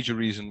the major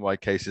reason why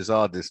cases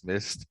are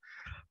dismissed.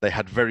 They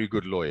had very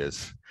good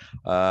lawyers,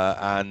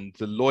 and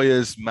the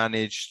lawyers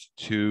managed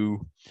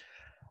to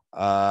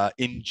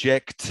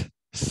inject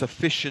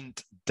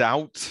sufficient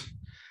doubt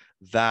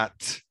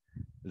that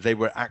they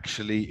were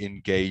actually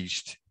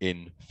engaged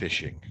in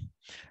fishing.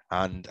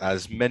 And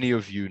as many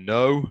of you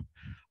know,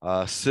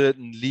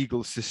 certain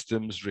legal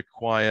systems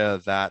require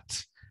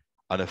that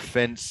an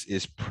offense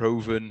is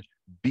proven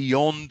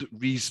beyond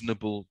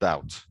reasonable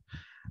doubt.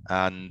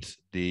 And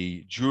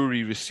the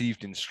jury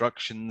received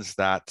instructions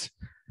that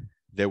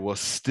there was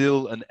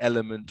still an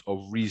element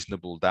of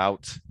reasonable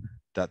doubt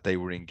that they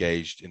were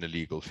engaged in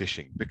illegal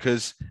fishing,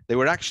 because they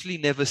were actually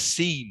never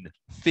seen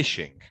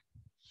fishing,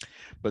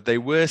 but they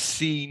were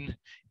seen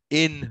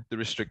in the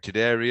restricted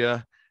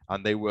area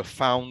and they were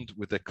found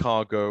with a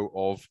cargo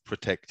of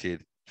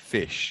protected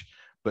fish.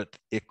 But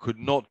it could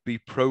not be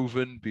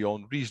proven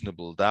beyond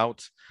reasonable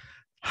doubt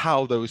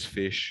how those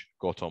fish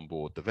got on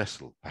board the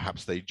vessel.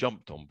 Perhaps they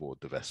jumped on board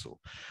the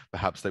vessel.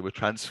 Perhaps they were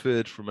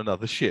transferred from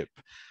another ship.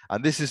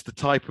 And this is the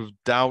type of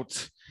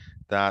doubt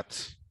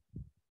that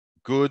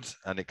good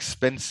and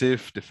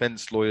expensive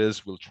defense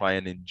lawyers will try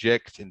and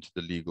inject into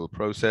the legal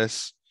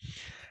process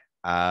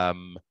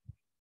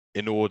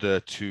in order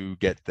to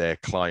get their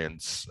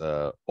clients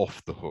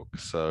off the hook.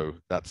 So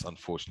that's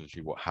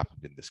unfortunately what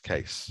happened in this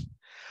case.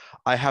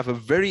 I have a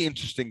very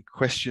interesting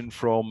question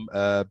from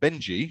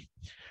Benji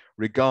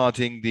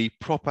regarding the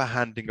proper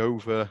handing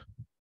over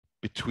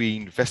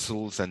between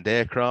vessels and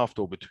aircraft,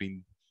 or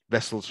between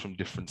vessels from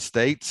different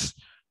states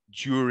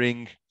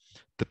during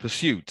the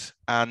pursuit.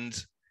 And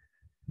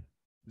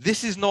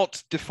this is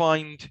not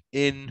defined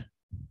in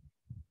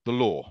the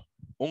law.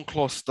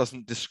 UNCLOS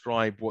doesn't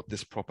describe what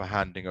this proper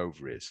handing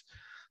over is.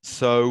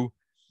 So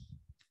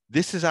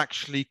this has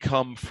actually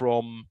come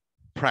from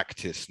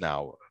practice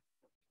now.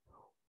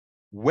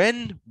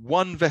 When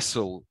one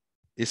vessel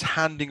is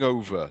handing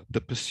over the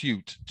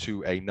pursuit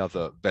to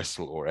another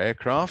vessel or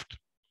aircraft,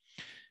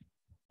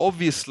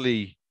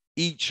 obviously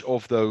each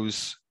of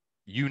those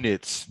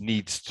units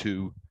needs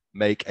to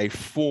make a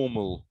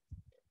formal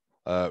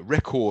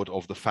record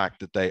of the fact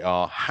that they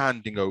are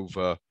handing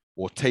over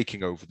or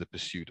taking over the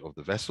pursuit of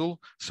the vessel.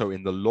 So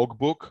in the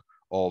logbook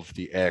of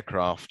the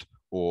aircraft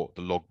or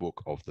the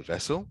logbook of the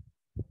vessel.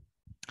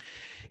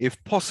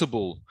 If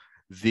possible,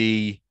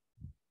 the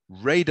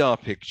radar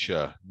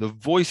picture, the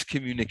voice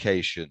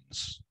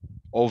communications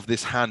of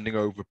this handing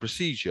over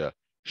procedure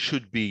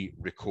should be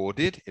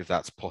recorded if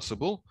that's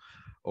possible,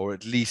 or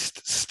at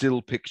least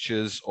still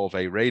pictures of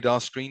a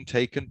radar screen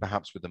taken,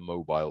 perhaps with a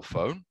mobile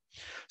phone.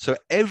 So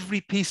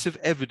every piece of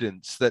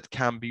evidence that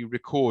can be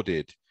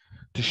recorded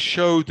to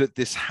show that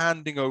this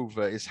handing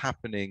over is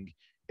happening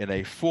in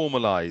a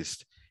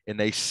formalized, in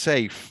a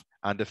safe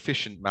and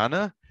efficient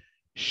manner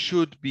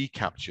should be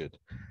captured.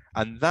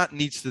 And that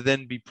needs to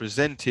then be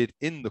presented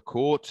in the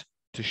court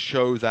to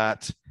show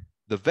that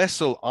the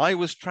vessel I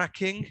was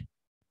tracking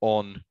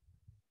on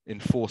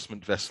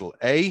enforcement vessel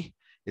A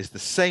is the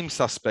same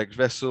suspect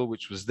vessel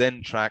which was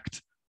then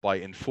tracked by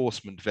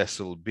enforcement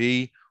vessel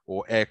B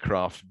or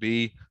aircraft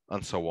B,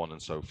 and so on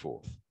and so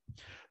forth.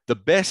 The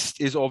best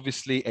is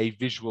obviously a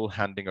visual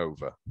handing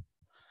over.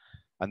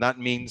 And that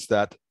means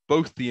that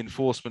both the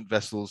enforcement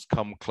vessels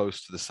come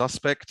close to the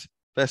suspect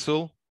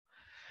vessel.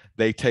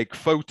 They take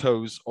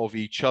photos of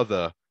each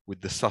other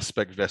with the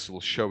suspect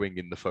vessel showing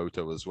in the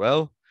photo as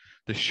well,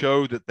 to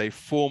show that they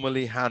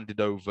formally handed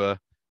over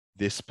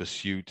this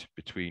pursuit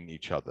between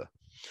each other.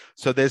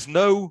 So there's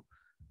no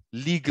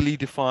legally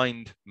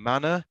defined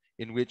manner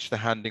in which the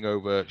handing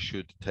over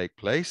should take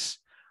place,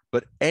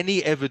 but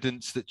any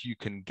evidence that you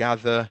can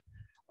gather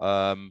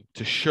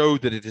to show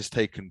that it has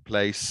taken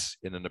place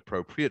in an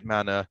appropriate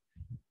manner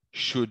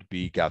should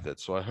be gathered.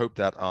 So I hope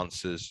that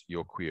answers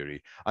your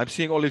query. I'm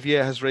seeing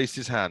Olivier has raised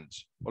his hand.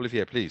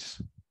 Olivier,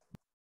 please.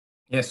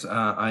 Yes,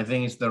 I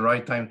think it's the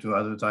right time to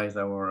advertise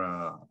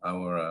our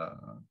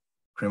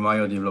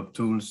Cremaio developed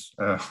tools,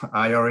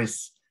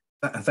 IRIS.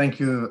 Thank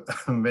you,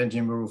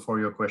 Benjamin, for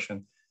your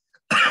question.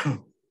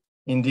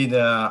 Indeed,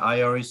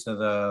 IRIS,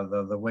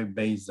 the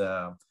web-based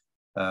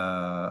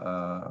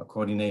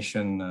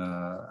coordination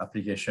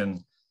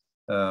application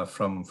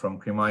from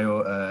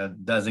Cremaio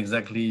does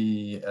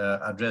exactly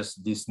address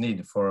this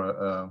need for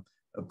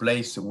a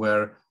place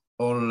where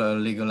all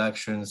legal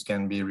actions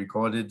can be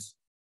recorded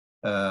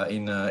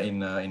in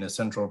a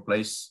central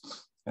place,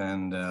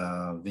 and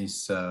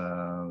this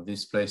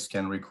place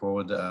can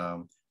record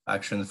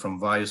actions from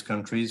various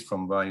countries,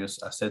 from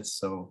various assets.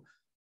 So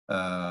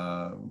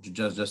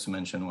just to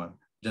mention one,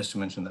 just to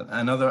mention that.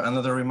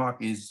 Another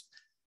remark is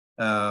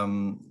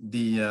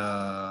the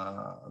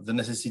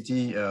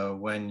necessity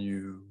when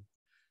you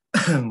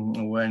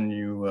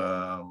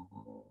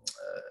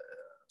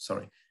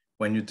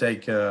when you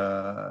take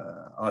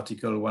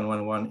Article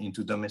 111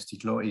 into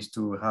domestic law is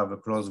to have a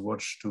close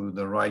watch to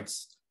the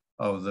rights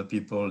of the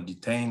people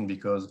detained,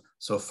 because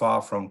so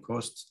far from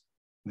coast,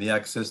 the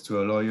access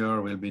to a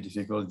lawyer will be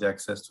difficult, the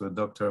access to a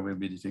doctor will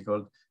be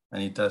difficult,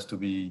 and it has to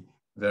be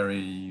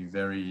very,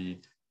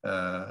 very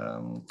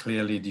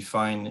clearly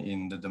defined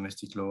in the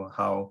domestic law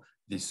how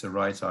these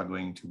rights are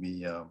going to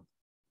be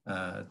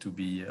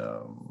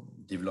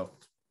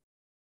developed.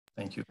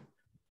 Thank you.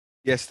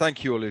 Yes,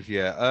 thank you,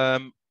 Olivier.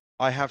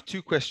 I have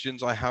two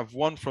questions. I have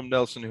one from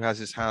Nelson, who has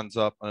his hands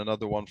up, and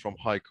another one from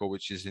Heiko,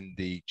 which is in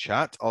the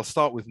chat. I'll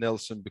start with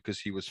Nelson because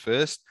he was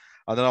first,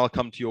 and then I'll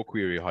come to your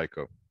query,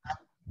 Heiko.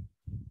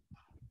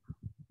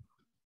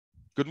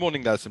 Good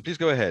morning, Nelson. Please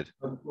go ahead.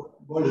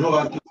 Bonjour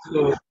à tous.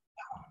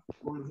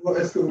 Bonjour.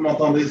 Est-ce que vous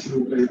m'entendez, s'il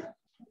vous plaît?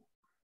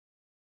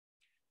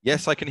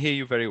 Yes, I can hear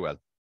you very well.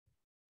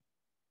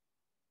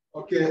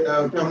 OK,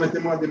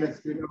 permettez-moi de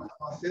m'exprimer en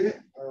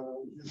français.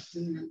 Je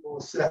suis au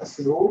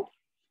CRCO,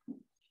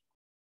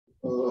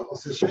 au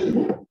Seychelles.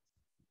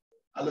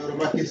 Alors,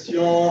 ma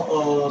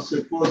question se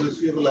pose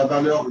sur la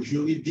valeur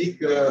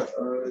juridique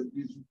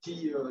des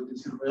outils de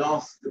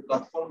surveillance, de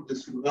plateformes de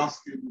surveillance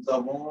que nous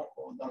avons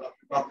dans la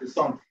plupart des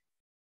centres.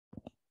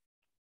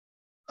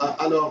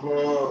 Alors,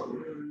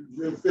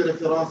 je fais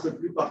référence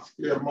plus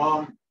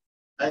particulièrement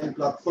à une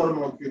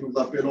plateforme que nous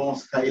appelons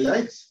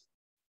Skylight.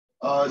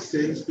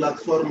 C'est une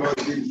plateforme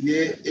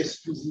dédiée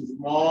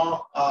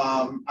exclusivement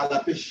à la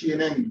pêche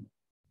INN.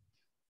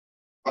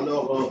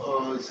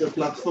 Alors, cette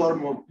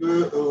plateforme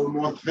peut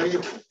montrer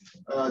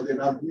des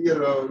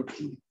navires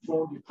qui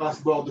font du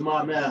transbordement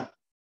à mer.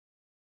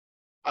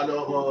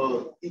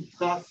 Alors, ils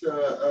tracent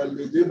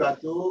les deux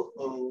bateaux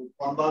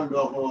pendant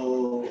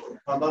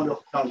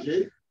leur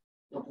trajet.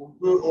 Donc,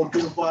 on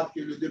peut voir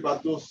que les deux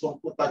bateaux sont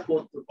côte à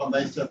côte pendant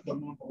un certain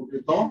nombre de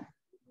temps,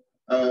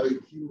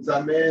 qui nous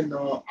amène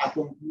à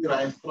conclure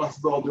un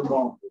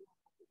transbordement.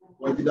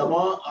 Bon,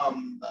 évidemment,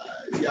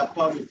 il n'y a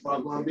pas de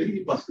fragment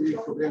délit parce qu'il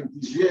faudrait un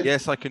vigier.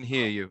 Yes, I can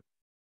hear you.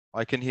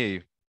 I can hear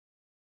you.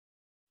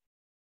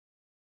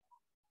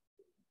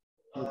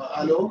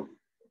 Allô?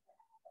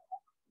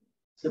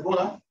 C'est bon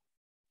là?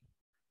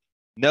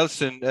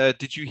 Nelson,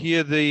 did you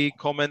hear the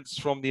comments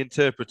from the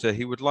interpreter?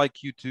 He would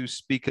like you to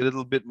speak a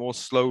little bit more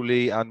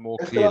slowly and more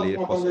clearly, if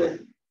possible.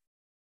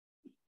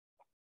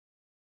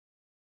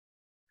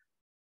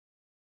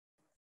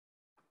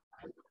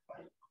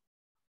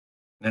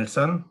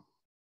 Nelson?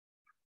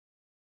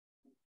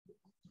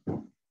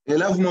 Et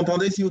là, vous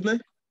m'entendez, s'il vous plaît?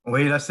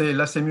 Oui, là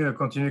c'est mieux.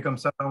 Continuez comme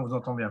ça, on vous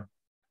entend bien.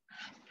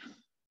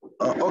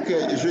 OK,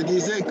 je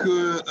disais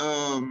que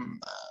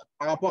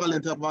par rapport à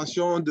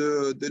l'intervention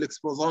de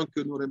l'exposant que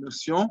nous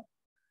remercions,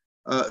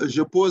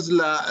 je pose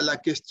la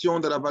question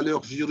de la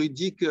valeur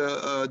juridique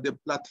des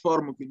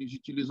plateformes que nous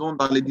utilisons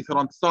dans les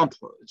différents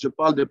centres. Je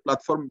parle des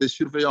plateformes de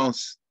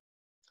surveillance.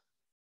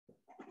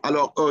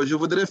 Alors, je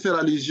voudrais faire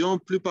allusion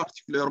plus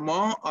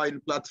particulièrement à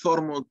une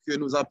plateforme que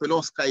nous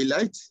appelons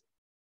Skylight,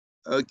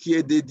 qui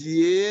est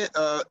dédiée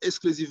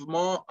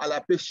exclusivement à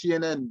la pêche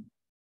INN.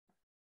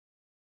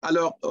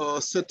 Alors,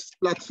 cette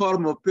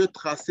plateforme peut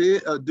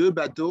tracer deux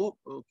bateaux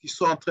qui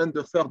sont en train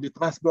de faire du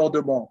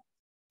transbordement.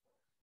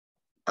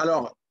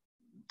 Alors,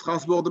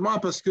 transbordement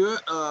parce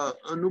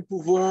que nous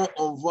pouvons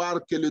voir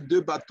que les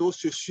deux bateaux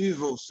se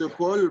suivent, se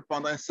collent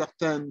pendant un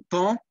certain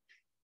temps,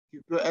 qui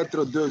peut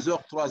être 2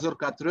 heures, 3 heures,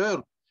 4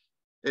 heures,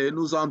 et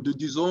nous en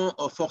déduisons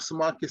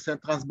forcément que c'est un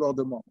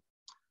transbordement.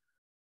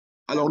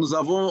 Alors, nous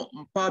n'avons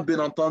pas, bien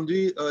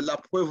entendu, la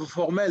preuve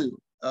formelle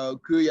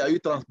qu'il y a eu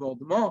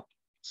transbordement,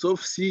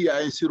 sauf s'il y a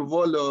un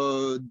survol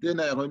d'un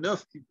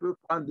aéronef qui peut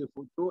prendre des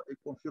photos et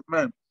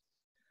confirmer.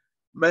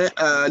 Mais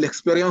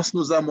l'expérience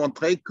nous a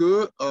montré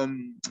que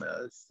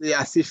c'est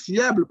assez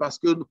fiable parce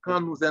que quand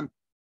nous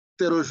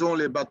interrogeons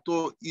les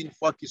bateaux une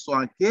fois qu'ils sont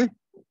en quai,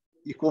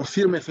 ils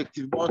confirment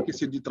effectivement que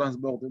c'est du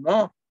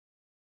transbordement,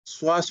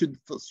 soit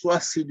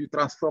c'est du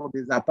transport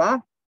des appâts,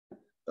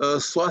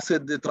 soit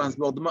c'est des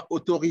transbordements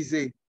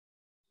autorisés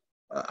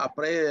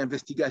après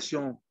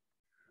investigation.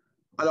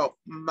 Alors,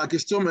 ma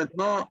question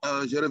maintenant,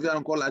 je reviens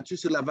encore là-dessus,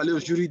 c'est la valeur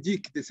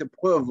juridique de ces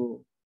preuves.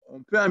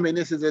 On peut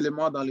amener ces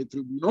éléments dans les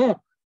tribunaux,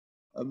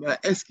 mais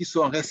est-ce qu'ils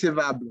sont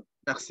recevables?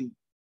 Merci.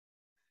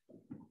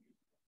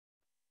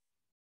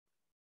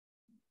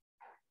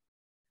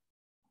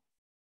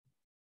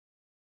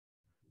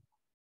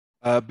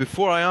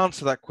 Before I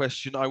answer that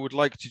question, I would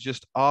like to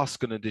just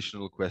ask an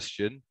additional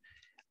question.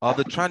 Are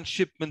the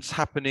transshipments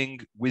happening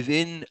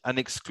within an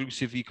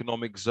exclusive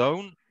economic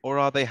zone, or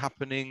are they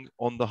happening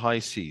on the high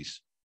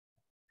seas?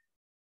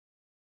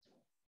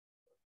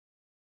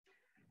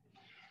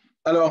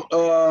 Alors,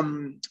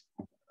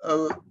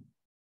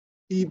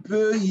 il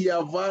peut y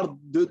avoir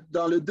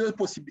dans les deux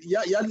possibilités.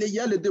 Il y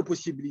a les deux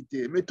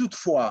possibilités, mais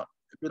toutefois,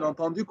 bien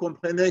entendu,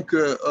 comprenez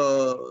que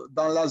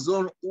dans la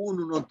zone où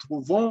nous nous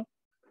trouvons,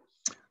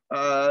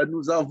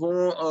 nous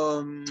avons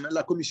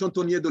la Commission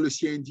tonnière de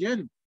l'océan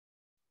Indien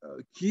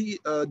qui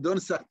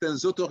donne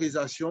certaines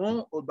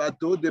autorisations aux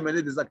bateaux de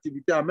mener des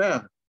activités en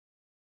mer.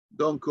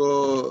 Donc,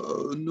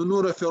 nous nous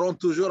référons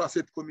toujours à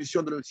cette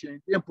Commission de l'océan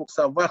Indien pour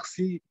savoir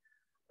si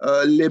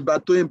les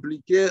bateaux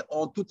impliqués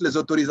ont toutes les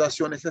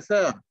autorisations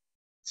nécessaires.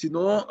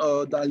 Sinon,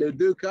 dans les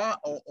deux cas,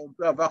 on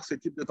peut avoir ce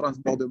type de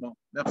transbordement.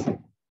 Merci.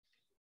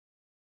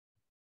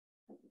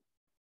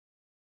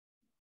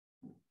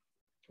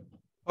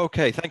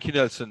 Okay, thank you,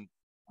 Nelson.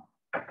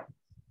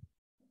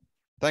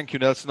 Thank you,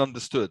 Nelson.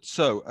 Understood.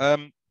 So,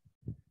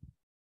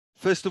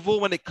 first of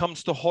all, when it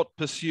comes to hot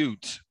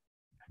pursuit,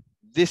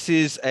 this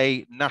is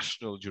a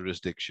national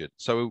jurisdiction.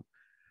 So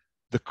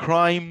the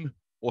crime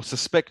or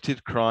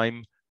suspected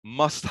crime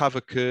must have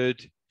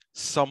occurred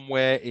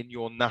somewhere in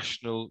your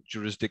national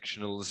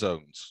jurisdictional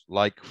zones,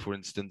 like, for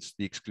instance,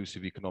 the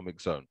exclusive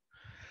economic zone.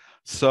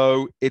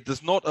 So it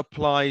does not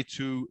apply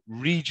to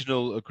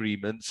regional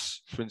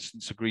agreements, for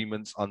instance,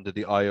 agreements under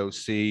the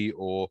IOC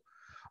or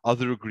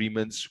other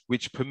agreements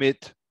which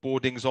permit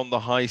boardings on the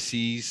high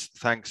seas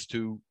thanks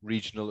to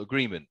regional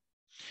agreement.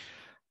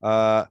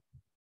 Hot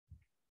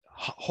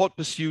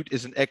pursuit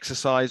is an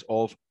exercise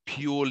of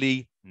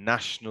purely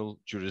national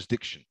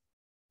jurisdiction.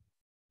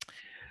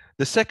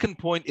 The second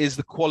point is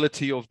the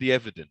quality of the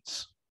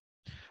evidence.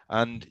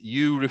 And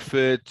you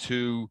referred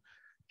to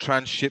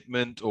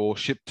transshipment or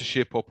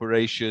ship-to-ship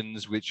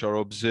operations which are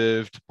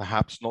observed,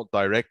 perhaps not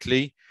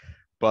directly,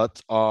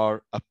 but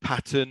are a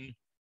pattern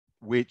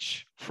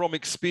which, from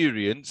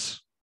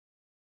experience,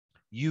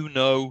 you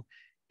know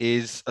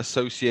is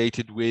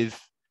associated with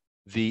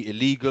the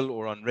illegal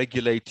or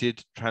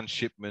unregulated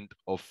transshipment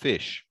of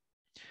fish.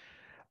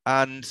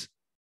 And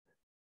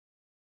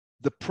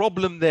the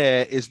problem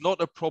there is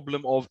not a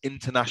problem of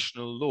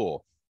international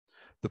law.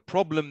 The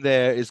problem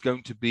there is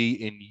going to be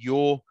in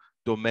your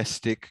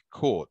domestic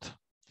court.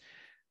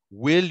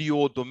 Will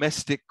your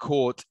domestic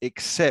court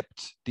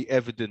accept the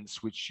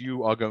evidence which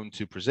you are going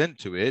to present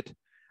to it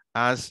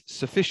as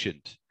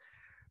sufficient?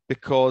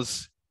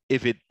 Because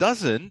if it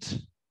doesn't,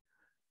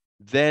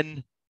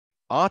 then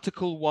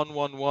Article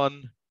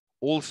 111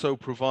 also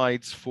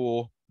provides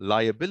for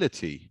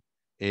liability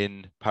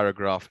in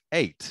paragraph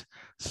 8.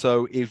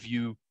 So if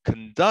you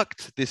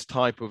conduct this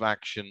type of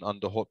action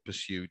under hot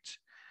pursuit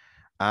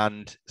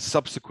and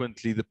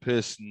subsequently the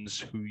persons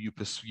who you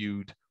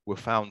pursued were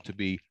found to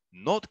be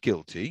not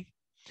guilty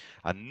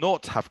and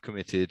not have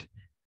committed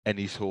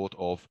any sort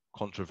of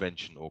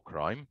contravention or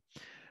crime,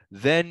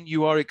 then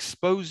you are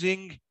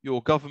exposing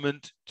your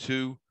government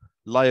to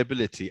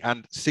liability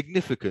and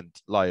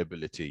significant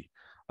liability.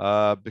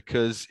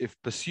 Because if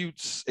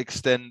pursuits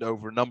extend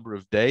over a number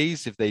of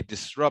days, if they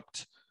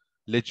disrupt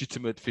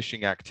legitimate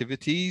fishing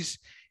activities,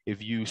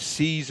 if you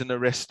seize and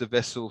arrest a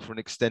vessel for an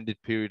extended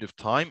period of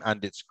time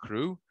and its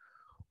crew,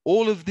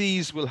 all of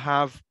these will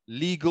have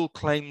legal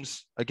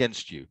claims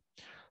against you.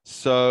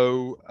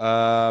 So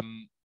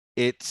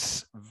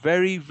it's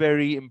very,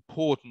 very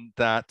important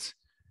that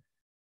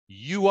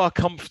you are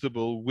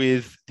comfortable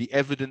with the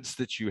evidence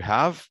that you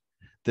have,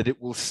 that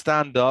it will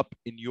stand up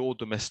in your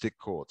domestic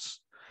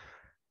courts.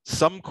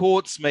 Some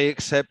courts may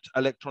accept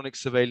electronic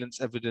surveillance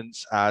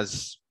evidence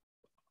as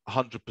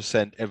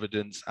 100%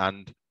 evidence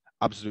and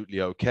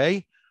absolutely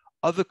okay.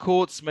 Other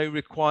courts may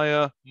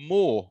require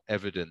more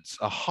evidence,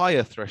 a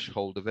higher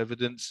threshold of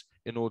evidence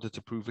in order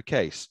to prove a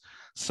case.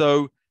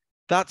 So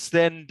that's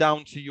then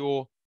down to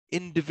your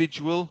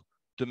individual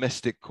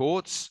domestic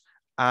courts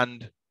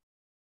and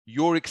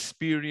your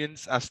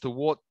experience as to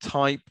what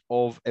type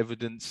of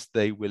evidence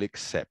they will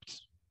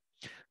accept.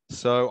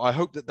 So I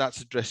hope that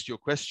that's addressed your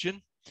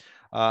question.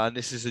 And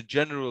this is a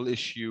general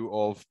issue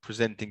of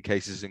presenting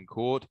cases in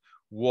court.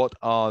 What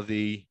are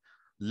the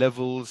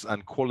levels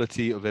and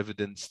quality of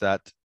evidence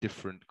that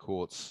different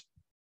courts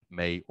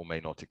may or may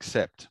not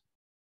accept?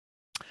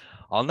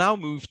 I'll now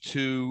move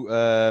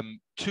to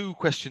two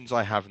questions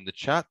I have in the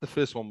chat. The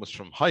first one was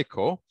from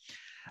Heiko,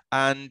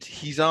 and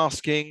he's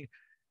asking,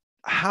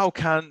 how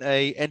can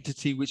an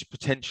entity which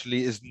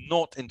potentially is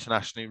not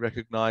internationally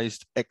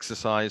recognized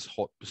exercise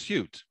hot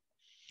pursuit?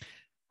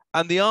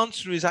 And the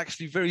answer is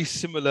actually very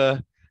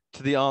similar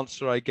to the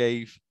answer I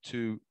gave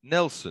to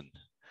Nelson.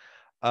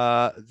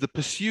 The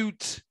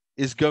pursuit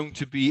is going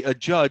to be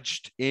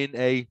adjudged in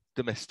a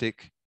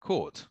domestic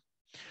court.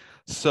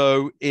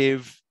 So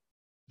if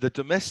the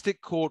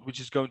domestic court which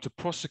is going to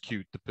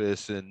prosecute the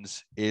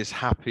persons is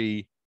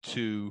happy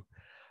to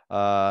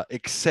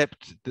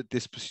accept that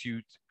this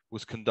pursuit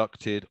was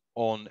conducted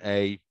on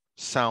a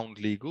sound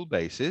legal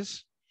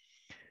basis,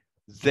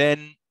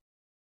 then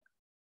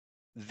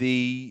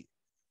the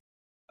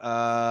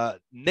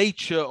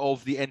nature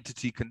of the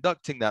entity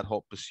conducting that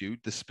hot pursuit,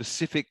 the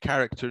specific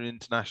character in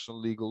international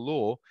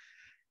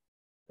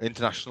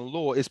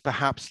law is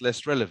perhaps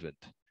less relevant.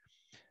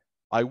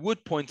 I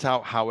would point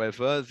out,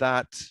 however,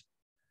 that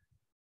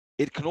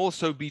it can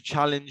also be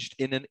challenged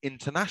in an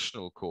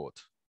international court.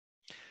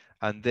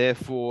 And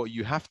therefore,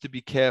 you have to be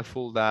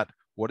careful that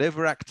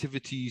whatever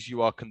activities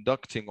you are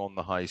conducting on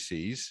the high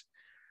seas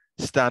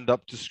stand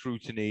up to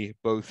scrutiny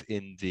both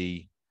in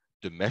the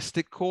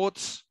domestic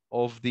courts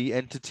of the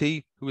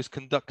entity who is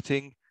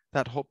conducting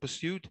that hot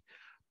pursuit,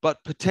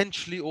 but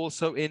potentially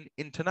also in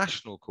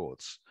international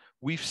courts.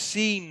 We've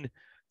seen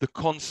the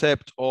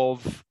concept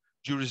of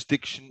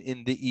jurisdiction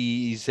in the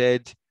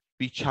EEZ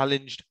be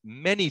challenged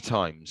many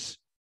times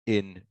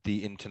in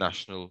the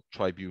International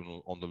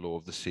Tribunal on the Law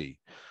of the Sea.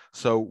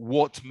 So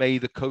what may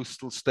the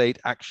coastal state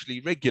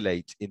actually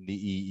regulate in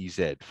the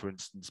EEZ, for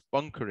instance,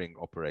 bunkering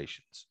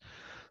operations?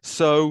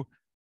 So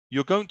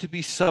you're going to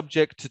be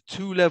subject to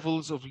two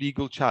levels of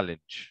legal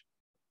challenge.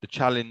 The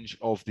challenge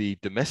of the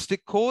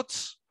domestic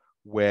courts,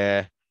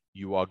 where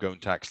you are going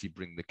to actually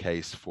bring the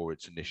case for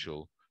its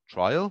initial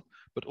trial,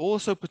 but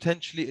also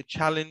potentially a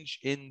challenge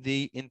in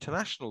the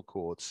international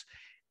courts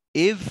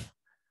if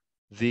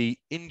the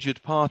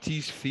injured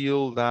parties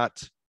feel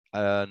that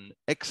an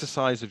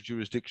exercise of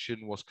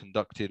jurisdiction was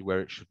conducted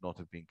where it should not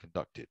have been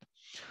conducted.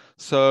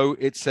 So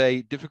it's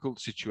a difficult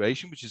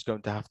situation which is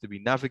going to have to be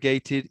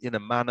navigated in a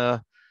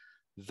manner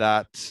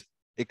that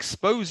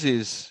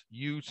exposes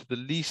you to the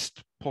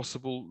least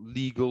possible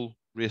legal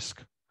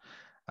risk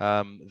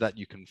that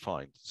you can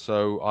find.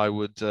 So I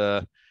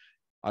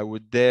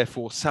would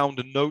therefore sound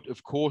a note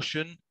of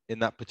caution in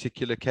that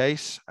particular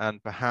case,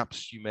 and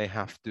perhaps you may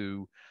have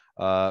to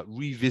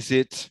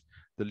revisit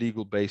the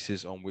legal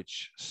basis on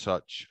which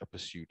such a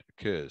pursuit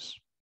occurs.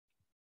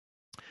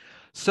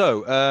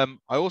 So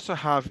I also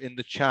have in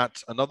the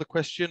chat another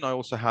question. I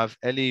also have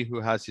Ellie who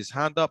has his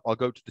hand up. I'll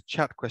go to the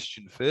chat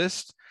question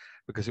first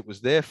because it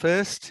was there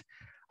first.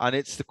 And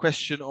it's the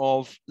question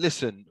of,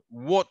 listen,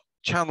 what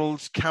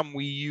channels can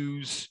we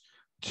use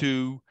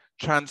to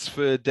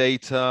transfer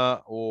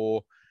data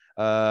or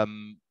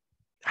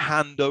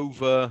hand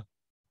over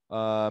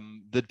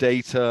the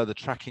data, the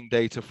tracking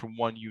data from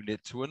one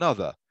unit to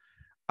another?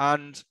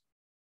 And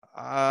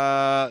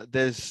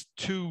there's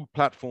two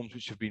platforms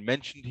which have been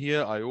mentioned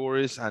here,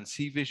 IORIS and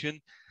CVision.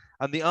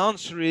 And the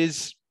answer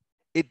is,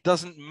 it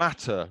doesn't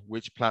matter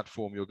which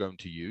platform you're going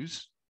to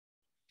use,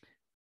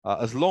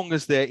 as long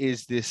as there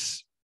is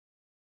this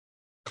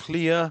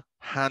clear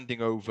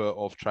handing over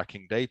of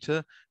tracking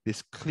data,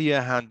 this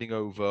clear handing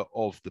over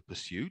of the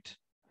pursuit,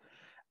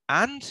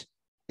 and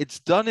it's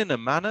done in a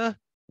manner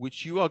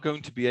which you are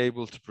going to be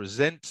able to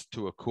present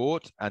to a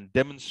court and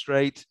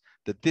demonstrate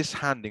that this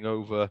handing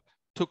over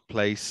took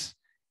place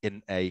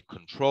in a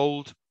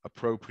controlled,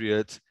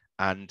 appropriate,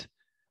 and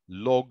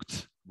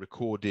logged,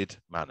 recorded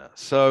manner.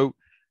 So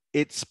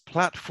it's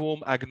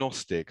platform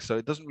agnostic. So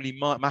it doesn't really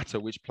matter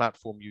which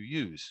platform you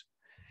use.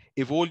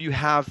 If all you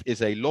have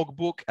is a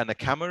logbook and a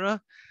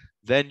camera,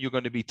 then you're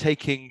going to be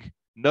taking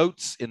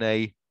notes in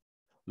a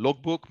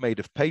logbook made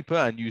of paper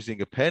and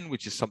using a pen,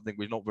 which is something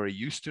we're not very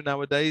used to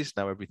nowadays.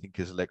 Now everything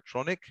is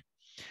electronic,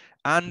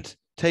 and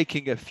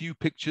taking a few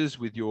pictures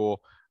with your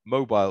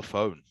mobile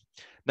phone.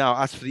 Now,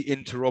 as for the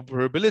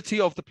interoperability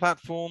of the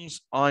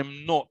platforms,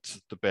 I'm not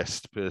the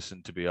best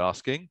person to be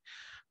asking.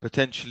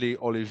 Potentially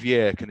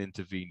Olivier can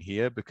intervene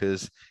here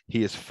because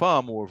he is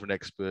far more of an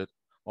expert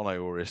on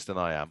IORIS than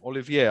I am.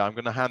 Olivier, I'm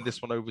going to hand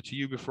this one over to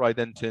you before I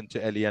then turn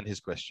to Eli and his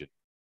question.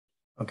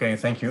 Okay,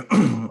 thank you.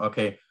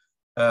 Okay.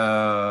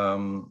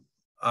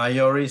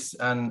 IORIS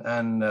and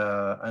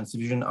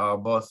Civision are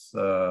both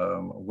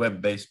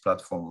web-based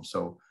platforms.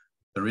 So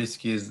the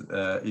risk is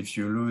if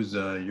you lose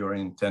your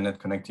internet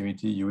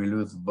connectivity, you will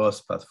lose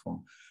both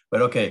platforms.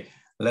 But okay,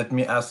 let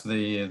me ask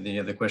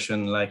the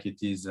question like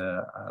it is.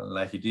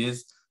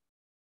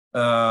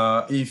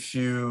 If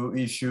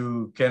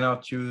you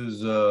cannot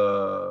use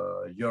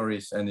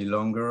IORIS any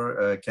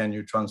longer, can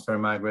you transfer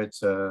migrate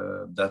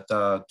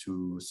data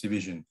to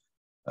Civision?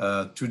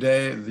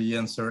 Today, the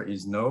answer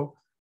is no.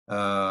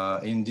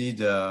 Indeed,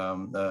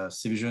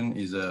 Civision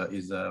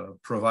is a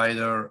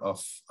provider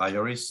of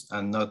IORIS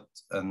and not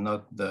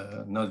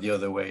the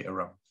other way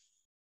around.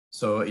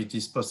 So it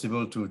is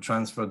possible to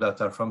transfer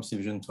data from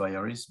Civision to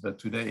IORIS, but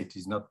today it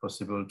is not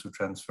possible to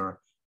transfer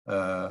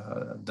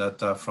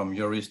data from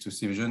IORIS to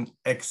Civision,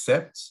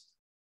 except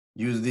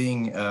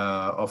using,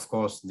 of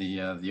course,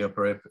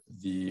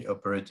 the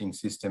operating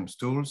systems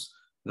tools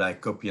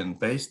like copy and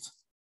paste.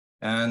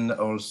 And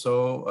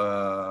also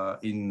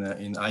in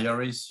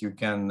IORIS, you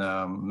can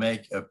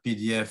make a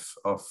PDF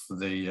of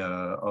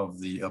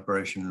the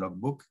operation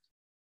logbook.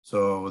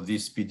 So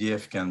this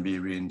PDF can be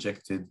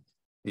reinjected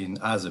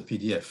as a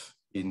PDF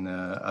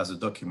as a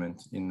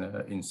document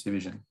in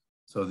Civision.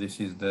 So this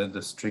is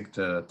the strict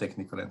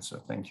technical answer.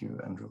 Thank you,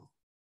 Andrew.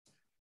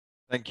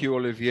 Thank you,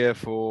 Olivier,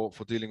 for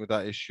dealing with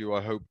that issue.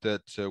 I hope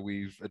that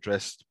we've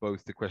addressed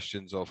both the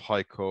questions of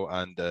Heiko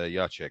and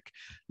Jacek.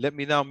 Let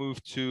me now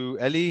move to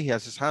Eli. He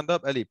has his hand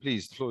up. Eli,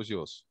 please, the floor is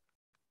yours.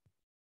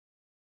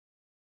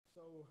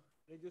 So,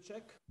 radio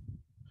check?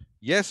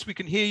 Yes, we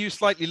can hear you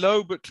slightly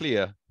low, but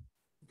clear.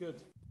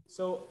 Good.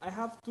 So I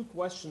have two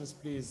questions,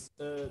 please.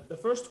 The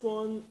first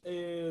one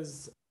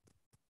is,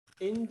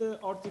 in the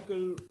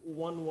article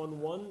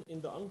 111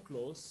 in the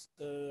UNCLOS,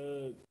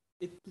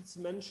 it's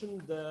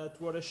mentioned that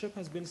where a ship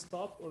has been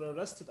stopped or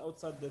arrested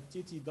outside the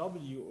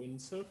TTW in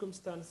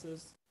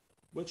circumstances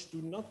which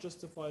do not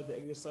justify the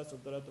exercise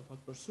of the right of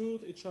hot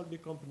pursuit, it shall be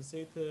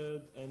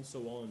compensated, and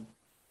so on.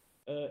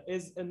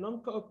 Is a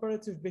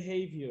non-cooperative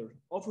behavior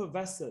of a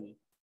vessel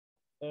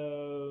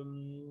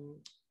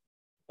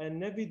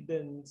an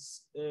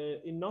evidence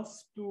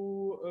enough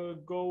to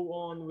go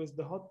on with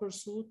the hot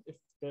pursuit if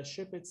the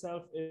ship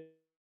itself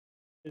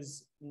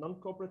is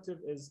non-cooperative,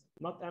 is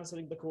not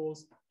answering the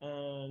calls,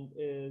 and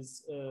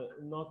is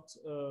not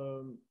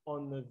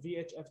on the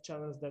VHF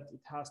channels that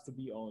it has to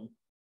be on?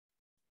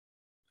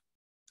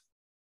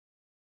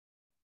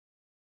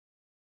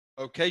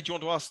 Okay, do you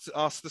want to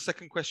ask the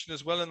second question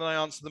as well, and then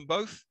I answer them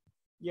both?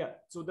 Yeah,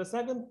 so the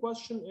second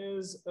question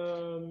is,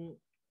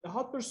 a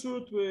hot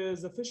pursuit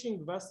with a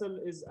fishing vessel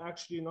is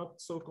actually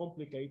not so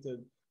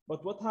complicated,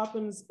 but what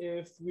happens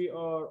if we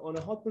are on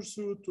a hot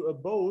pursuit to a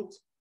boat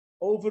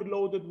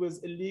overloaded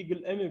with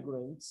illegal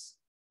immigrants,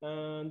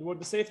 and where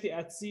the safety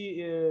at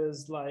sea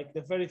is like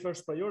the very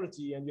first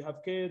priority, and you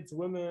have kids,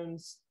 women,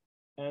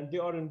 and they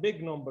are in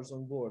big numbers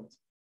on board?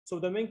 So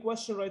the main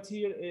question right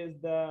here is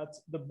that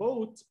the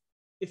boat,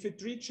 if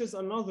it reaches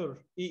another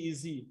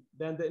EEZ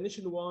than the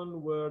initial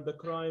one where the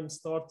crime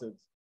started,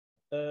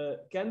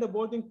 can the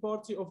boarding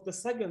party of the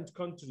second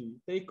country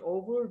take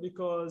over?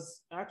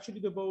 Because actually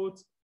the boat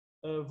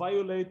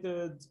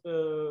violated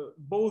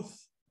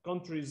both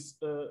countries'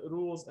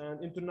 rules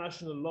and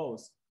international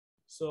laws.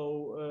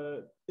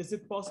 So is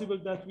it possible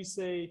that we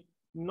say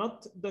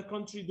not the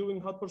country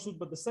doing hot pursuit,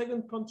 but the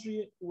second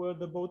country where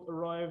the boat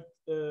arrived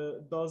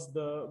does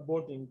the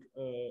boarding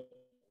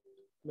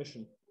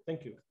mission?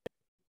 Thank you.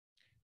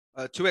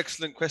 Two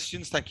excellent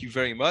questions. Thank you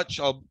very much.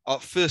 I'll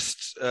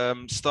first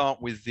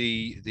start with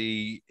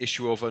the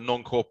issue of a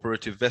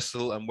non-cooperative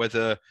vessel and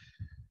whether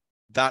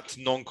that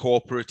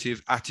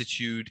non-cooperative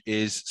attitude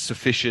is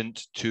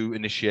sufficient to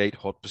initiate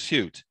hot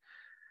pursuit.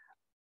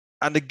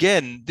 And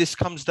again, this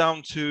comes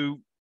down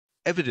to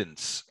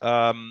evidence.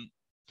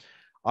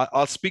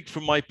 I'll speak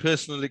from my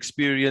personal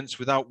experience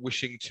without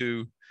wishing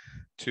to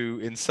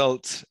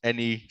insult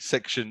any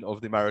section of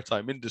the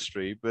maritime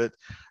industry, but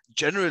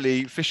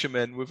generally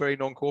fishermen were very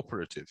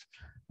non-cooperative.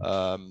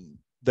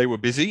 They were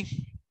busy.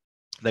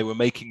 They were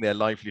making their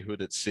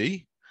livelihood at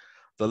sea.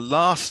 The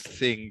last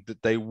thing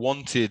that they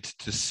wanted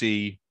to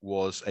see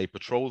was a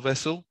patrol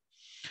vessel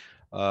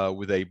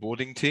with a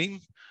boarding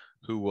team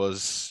who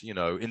was,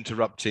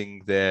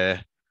 interrupting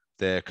their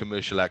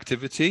commercial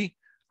activity.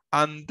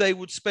 And they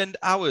would spend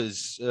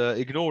hours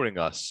ignoring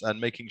us and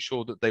making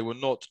sure that they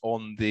were not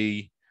on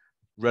the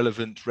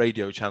relevant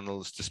radio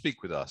channels to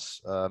speak with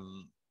us.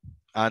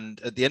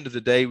 And at the end of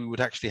the day, we would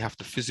actually have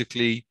to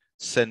physically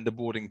send a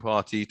boarding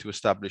party to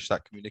establish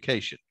that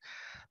communication.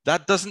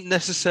 That doesn't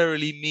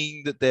necessarily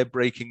mean that they're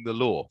breaking the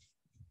law.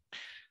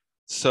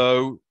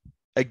 So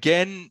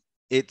again,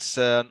 it's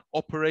an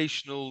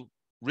operational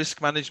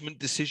risk management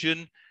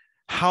decision.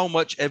 how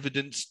much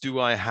evidence do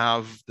I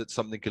have that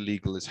something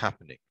illegal is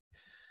happening?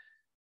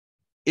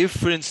 If,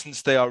 for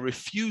instance, they are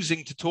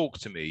refusing to talk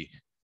to me,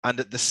 and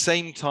at the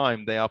same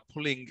time they are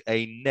pulling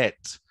a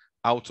net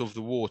out of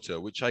the water,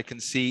 which I can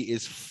see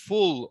is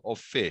full of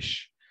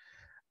fish,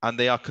 and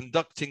they are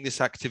conducting this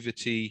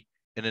activity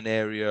in an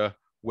area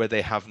where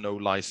they have no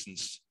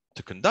license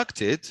to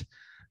conduct it,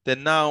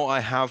 then now I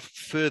have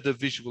further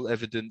visual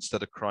evidence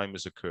that a crime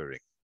is occurring.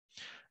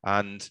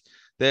 And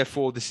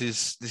therefore, this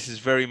is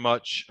very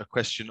much a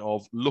question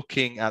of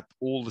looking at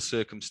all the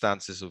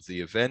circumstances of the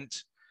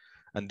event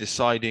and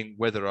deciding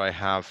whether I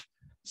have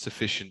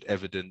sufficient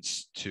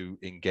evidence to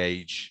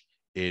engage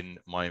in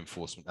my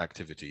enforcement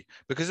activity.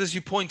 Because as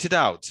you pointed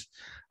out,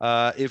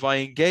 if I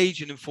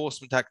engage in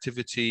enforcement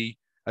activity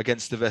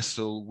against a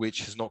vessel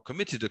which has not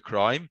committed a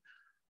crime,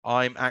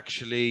 I'm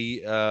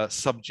actually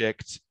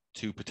subject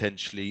to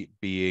potentially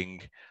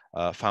being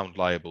found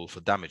liable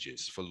for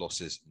damages, for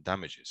losses and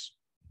damages.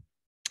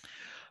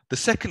 The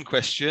second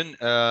question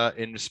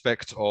in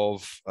respect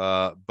of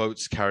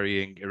boats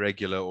carrying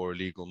irregular or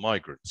illegal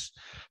migrants.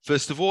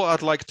 First of all,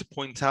 I'd like to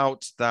point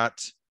out that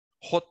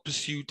hot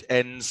pursuit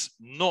ends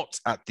not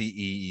at the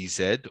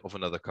EEZ of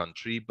another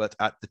country, but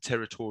at the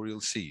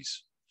territorial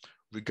seas,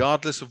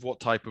 regardless of what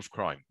type of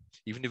crime.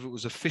 Even if it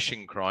was a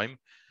fishing crime,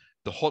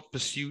 the hot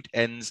pursuit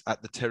ends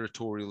at the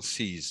territorial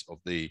seas of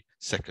the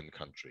second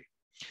country.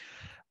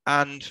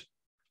 And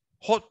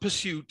hot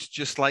pursuit,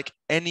 just like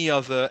any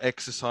other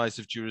exercise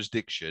of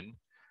jurisdiction,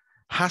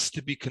 has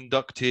to be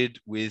conducted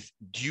with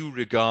due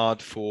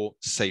regard for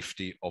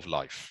safety of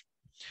life.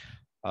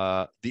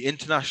 The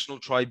International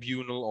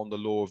Tribunal on the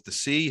Law of the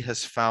Sea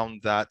has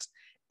found that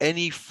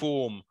any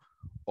form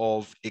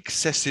of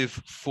excessive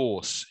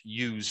force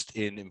used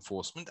in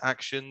enforcement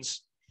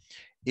actions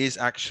is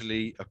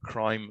actually a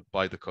crime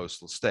by the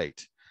coastal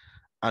state.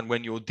 And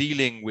when you're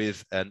dealing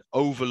with an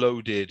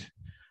overloaded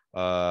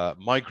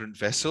migrant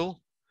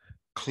vessel,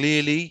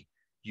 clearly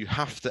you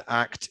have to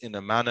act in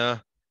a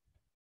manner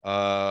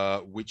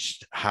which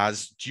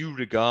has due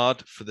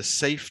regard for the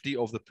safety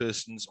of the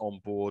persons on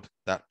board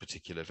that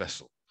particular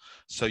vessel.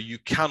 So you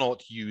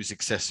cannot use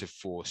excessive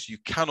force. You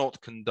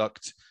cannot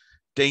conduct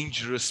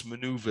dangerous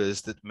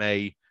maneuvers that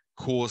may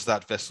cause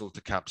that vessel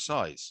to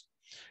capsize,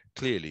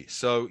 clearly.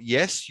 So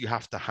yes, you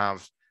have to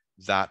have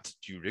that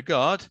due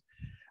regard.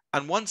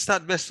 And once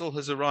that vessel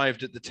has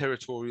arrived at the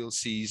territorial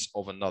seas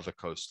of another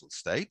coastal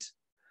state,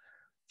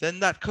 then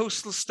that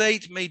coastal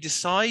state may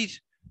decide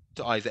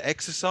to either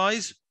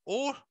exercise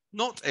or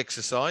not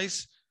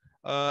exercise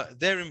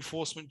their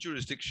enforcement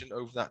jurisdiction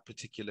over that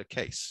particular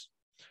case.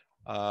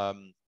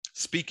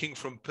 Speaking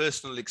from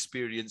personal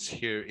experience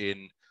here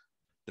in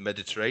the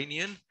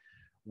Mediterranean,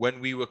 when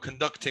we were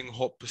conducting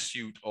hot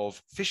pursuit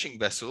of fishing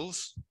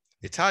vessels,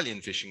 Italian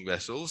fishing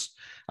vessels,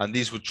 and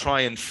these would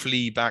try and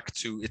flee back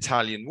to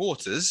Italian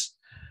waters,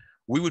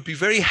 we would be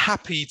very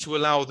happy to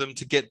allow them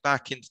to get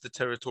back into the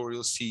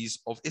territorial seas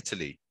of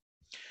Italy,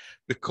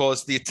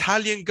 because the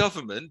Italian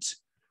government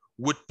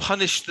would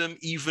punish them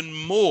even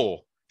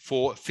more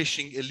for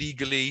fishing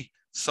illegally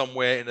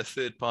somewhere in a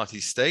third-party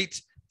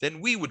state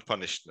than we would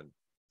punish them.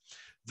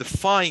 The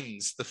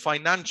fines, the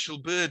financial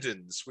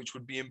burdens which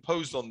would be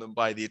imposed on them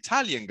by the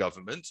Italian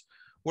government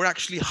were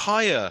actually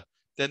higher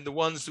than the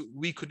ones that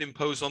we could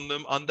impose on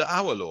them under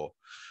our law.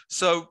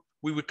 So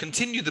we would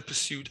continue the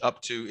pursuit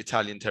up to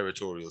Italian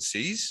territorial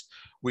seas.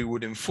 We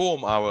would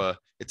inform our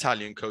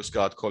Italian Coast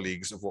Guard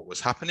colleagues of what was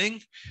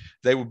happening.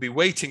 They would be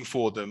waiting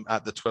for them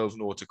at the 12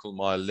 nautical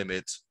mile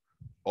limit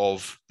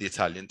of the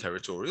Italian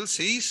territorial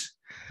seas.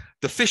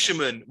 The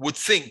fisherman would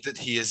think that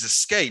he has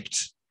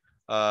escaped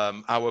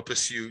our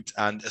pursuit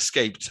and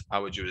escaped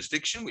our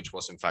jurisdiction, which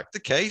was in fact the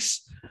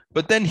case,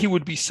 but then he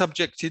would be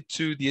subjected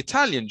to the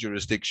Italian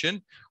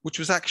jurisdiction, which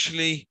was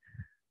actually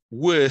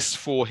worse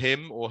for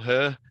him or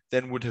her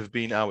than would have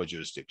been our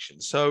jurisdiction.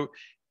 So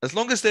as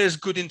long as there's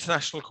good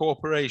international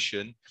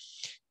cooperation,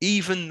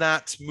 even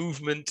that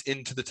movement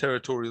into the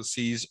territorial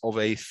seas of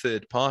a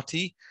third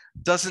party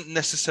doesn't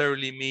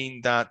necessarily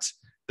mean that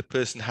the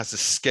person has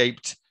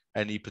escaped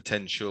any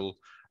potential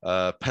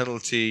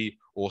penalty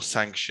or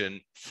sanction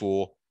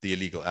for the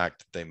illegal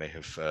act they may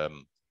have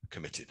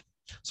committed.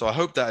 So I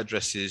hope that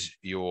addresses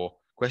your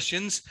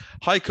questions.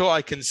 Heiko,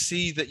 I can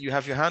see that you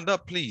have your hand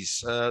up.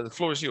 Please, the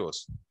floor is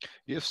yours.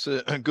 Yes,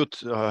 good.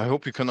 I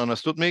hope you can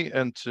understand me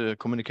and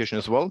communication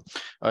as well.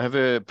 I have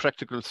a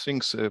practical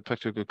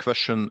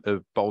question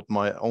about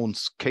my own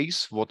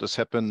case. What has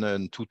happened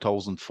in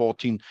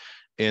 2014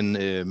 in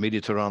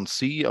Mediterranean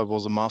Sea. I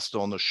was a master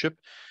on a ship,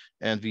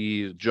 and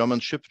German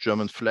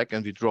flag,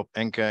 and we dropped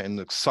anchor in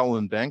the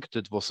southern bank.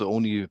 That was the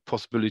only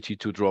possibility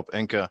to drop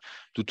anchor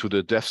due to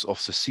the depths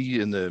of the sea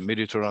in the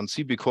Mediterranean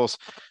Sea, because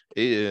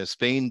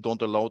Spain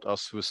don't allow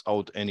us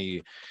without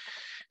any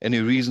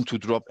reason to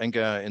drop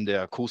anchor in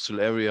their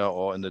coastal area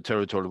or in the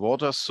territorial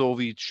waters. So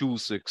we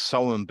choose the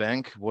southern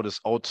bank, what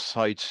is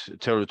outside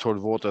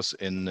territorial waters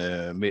in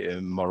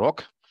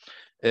Morocco.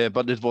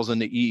 But it was in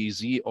the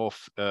EEZ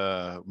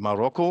of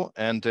Morocco,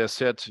 and they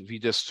said we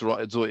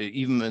destroyed. So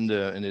even in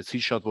the sea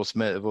shot was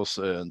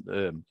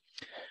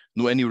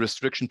no any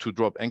restriction to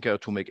drop anchor,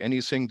 to make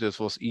anything. This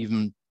was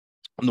even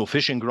no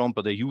fishing ground,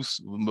 but they use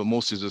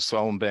mostly the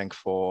southern bank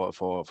for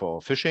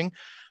fishing.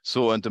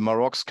 So, and the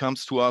Marocs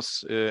comes to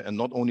us, and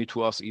not only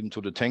to us, even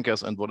to the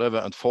tankers and whatever,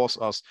 and force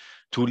us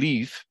to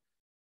leave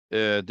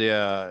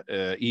their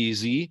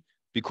EEZ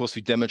because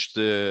we damaged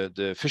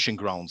the fishing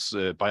grounds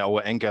by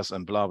our anchors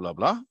and blah, blah,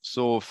 blah.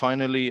 So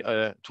finally,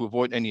 to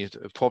avoid any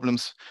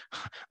problems,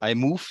 I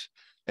moved,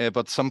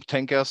 but some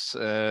tankers,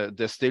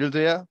 they're still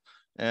there.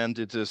 And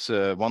it is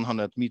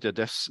 100-meter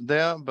depth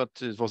there, but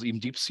it was even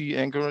deep sea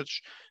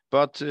anchorage.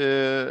 But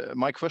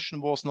my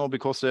question was now,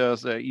 because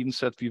they even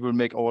said we will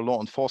make our law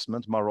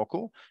enforcement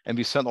Morocco, and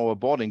we send our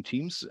boarding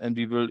teams, and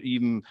we will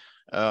even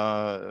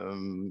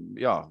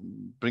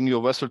bring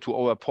your vessel to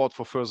our port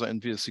for further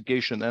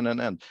investigation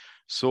and.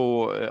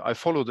 So I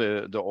follow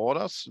the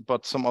orders,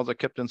 but some other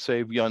captains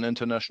say we are in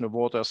international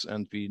waters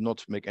and we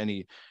not make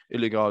any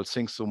illegal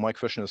things. So my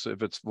question is,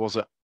 if it was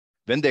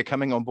when they're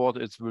coming on board,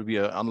 it will be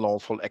an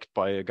unlawful act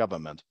by a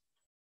government.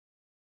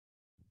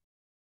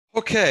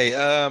 Okay,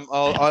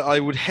 I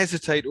would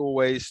hesitate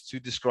always to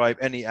describe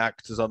any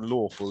act as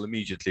unlawful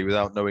immediately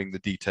without knowing the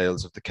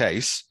details of the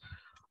case.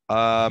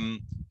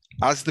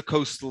 As the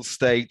coastal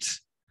state,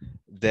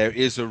 there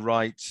is a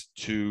right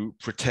to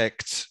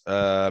protect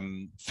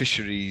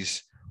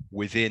fisheries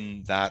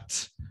within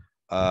that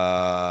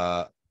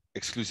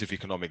exclusive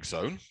economic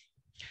zone.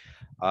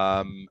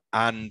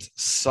 And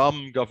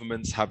some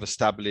governments have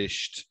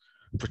established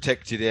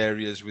protected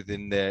areas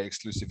within their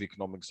exclusive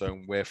economic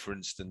zone where, for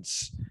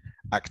instance,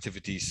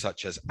 activities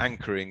such as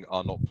anchoring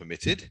are not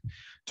permitted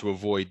to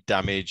avoid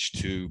damage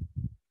to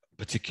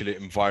particular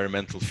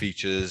environmental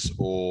features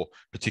or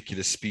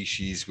particular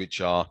species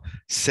which are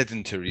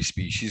sedentary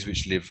species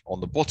which live on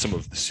the bottom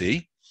of the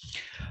sea.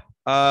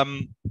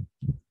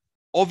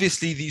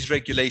 Obviously, these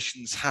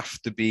regulations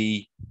have to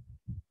be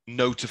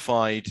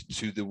notified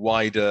to the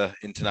wider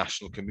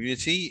international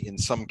community. In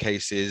some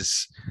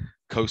cases,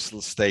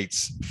 coastal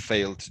states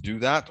fail to do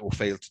that or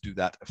fail to do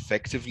that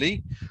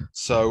effectively.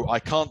 So I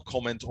can't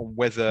comment on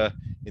whether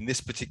in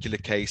this particular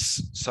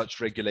case, such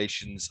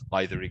regulations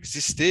either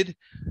existed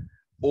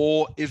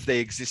or if they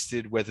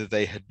existed, whether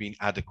they had been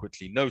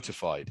adequately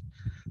notified.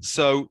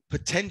 So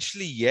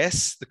potentially,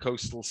 yes, the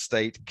coastal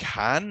state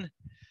can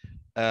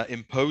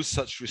impose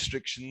such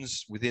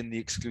restrictions within the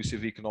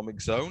exclusive economic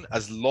zone,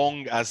 as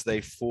long as they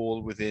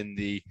fall within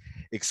the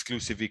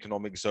exclusive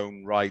economic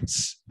zone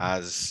rights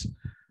as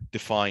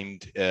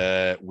defined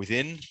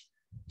within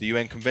the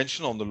UN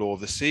Convention on the Law of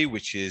the Sea,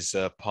 which is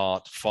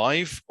part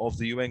 5 of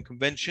the UN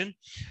Convention.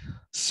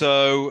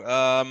 So,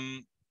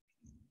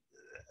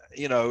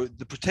 you know,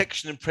 the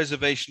protection and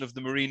preservation of the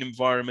marine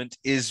environment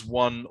is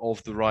one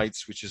of the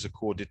rights which is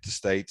accorded to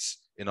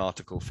states in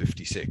Article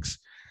 56.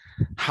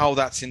 How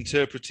that's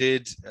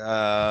interpreted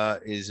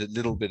is a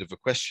little bit of a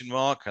question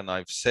mark, and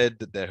I've said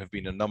that there have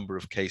been a number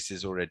of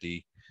cases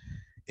already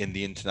in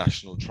the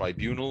International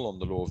Tribunal on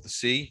the Law of the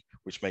Sea,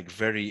 which make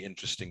very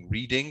interesting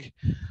reading.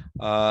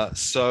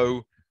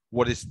 So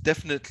what is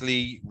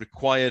definitely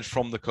required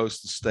from the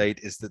coastal state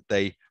is that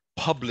they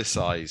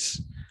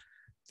publicize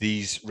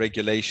these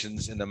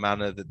regulations in a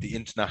manner that the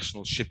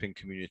international shipping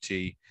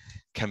community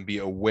can be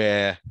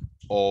aware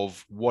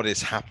of what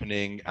is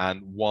happening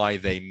and why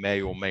they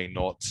may or may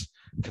not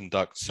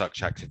conduct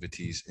such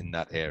activities in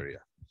that area.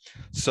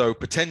 So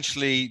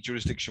potentially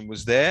jurisdiction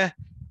was there,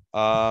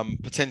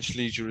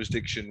 potentially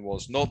jurisdiction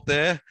was not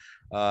there.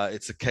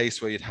 It's a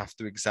case where you'd have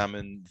to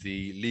examine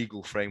the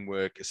legal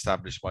framework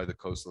established by the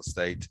coastal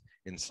state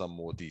in some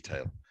more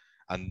detail.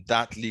 And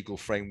that legal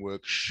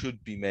framework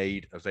should be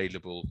made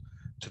available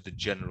to the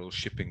general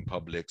shipping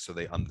public so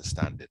they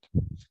understand it.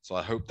 So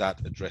I hope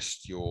that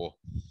addressed your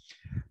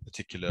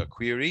particular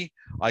query.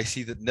 I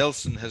see that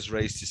Nelson has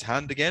raised his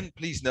hand again.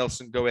 Please,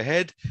 Nelson, go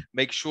ahead.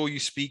 Make sure you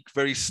speak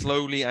very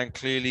slowly and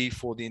clearly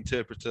for the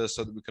interpreter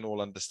so that we can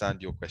all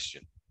understand your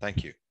question.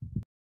 Thank you.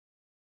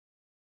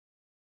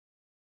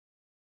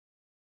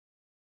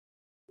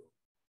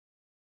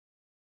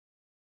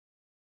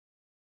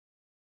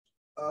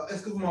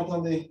 Est-ce que vous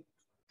m'entendez?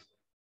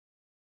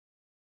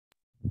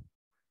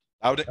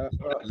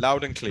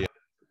 Loud and clear.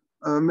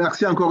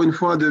 Merci encore une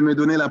fois de me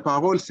donner la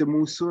parole. C'est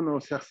Moussoun au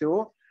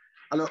CRCO.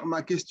 Alors,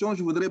 ma question,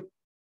 je voudrais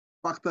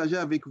partager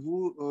avec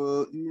vous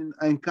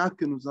un cas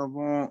que nous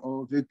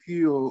avons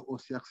vécu au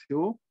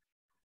CRCO.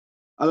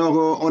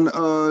 Alors,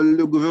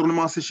 le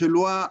gouvernement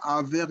séchellois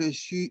avait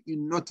reçu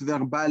une note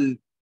verbale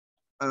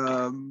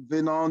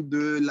venant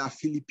de la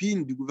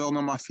Philippine, du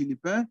gouvernement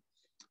philippin,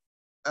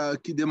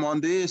 qui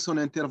demandait son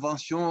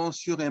intervention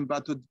sur un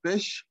bateau de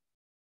pêche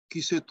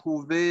qui se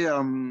trouvait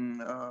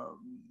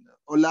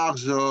au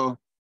large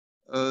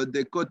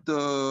des côtes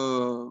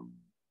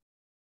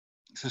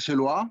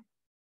séchellois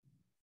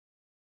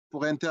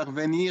pour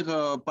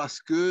intervenir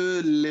parce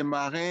que les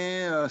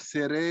marins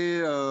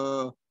seraient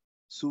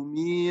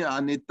soumis à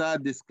un état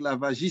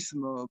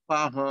d'esclavagisme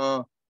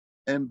par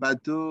un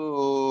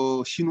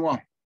bateau chinois.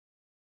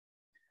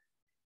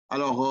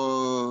 Alors,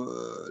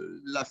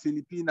 la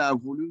Philippine a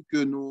voulu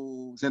que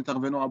nous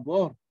intervenions à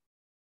bord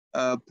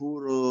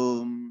pour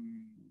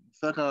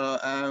faire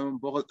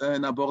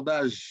un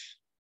abordage.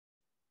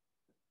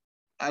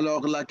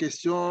 Alors, la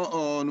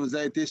question nous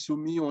a été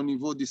soumise au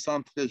niveau du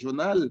centre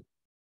régional,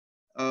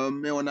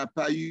 mais on n'a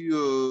pas eu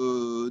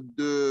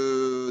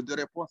de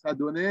réponse à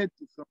donner,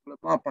 tout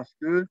simplement parce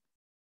que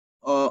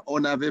on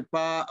n'avait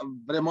pas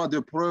vraiment de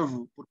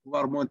preuves pour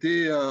pouvoir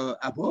monter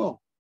à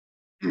bord.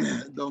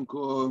 Donc,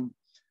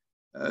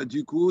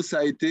 du coup, ça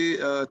a été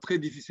très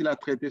difficile à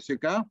traiter ce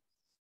cas.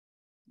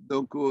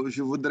 Donc,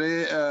 je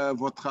voudrais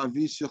votre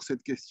avis sur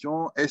cette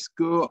question. Est-ce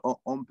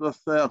qu'on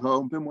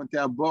peut monter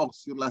à bord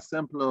sur la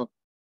simple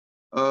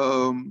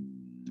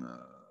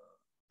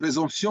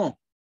présomption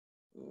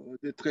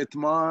de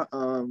traitement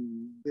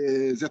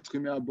des êtres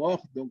humains à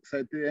bord? Donc, ça a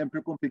été un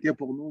peu compliqué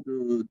pour nous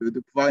de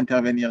pouvoir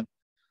intervenir.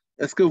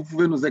 Est-ce que vous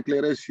pouvez nous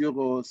éclairer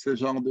sur ce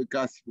genre de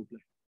cas, s'il vous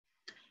plaît?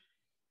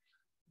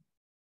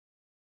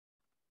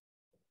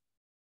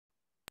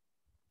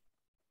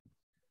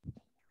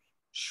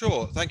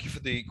 Sure. Thank you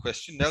for the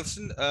question,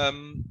 Nelson.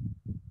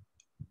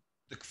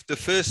 The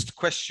first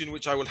question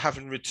which I will have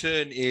in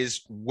return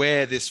is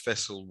where this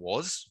vessel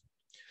was.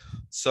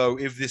 So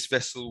if this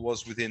vessel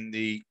was within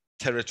the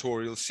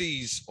territorial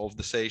seas of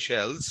the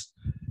Seychelles,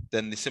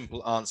 then the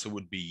simple answer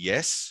would be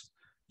yes.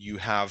 You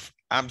have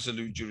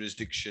absolute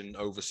jurisdiction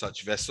over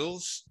such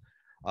vessels,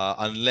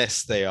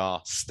 unless they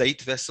are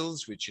state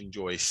vessels, which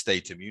enjoy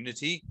state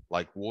immunity,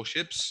 like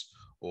warships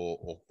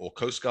or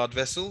Coast Guard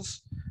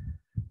vessels.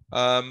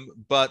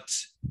 But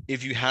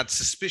if you had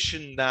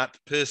suspicion that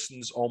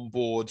persons on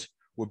board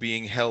were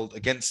being held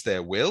against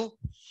their will,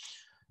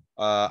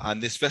 and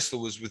this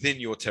vessel was within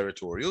your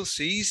territorial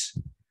seas,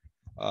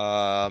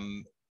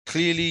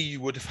 clearly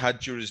you would have had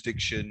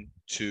jurisdiction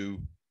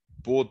to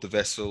board the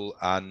vessel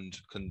and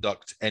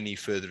conduct any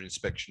further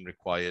inspection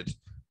required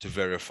to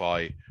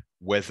verify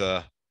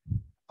whether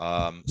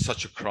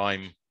such a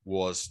crime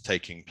was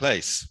taking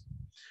place.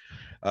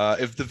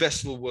 If the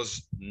vessel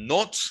was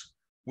not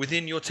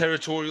within your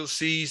territorial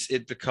seas,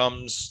 it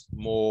becomes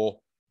more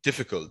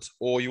difficult.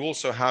 Or you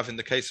also have, in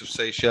the case of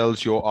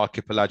Seychelles, your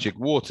archipelagic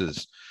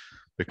waters,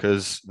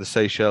 because the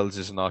Seychelles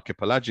is an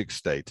archipelagic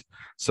state.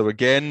 So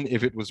again,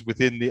 if it was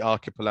within the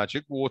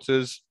archipelagic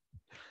waters,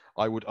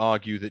 I would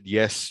argue that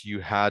yes, you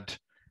had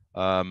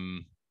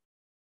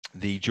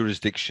the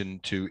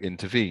jurisdiction to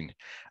intervene.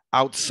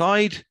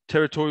 Outside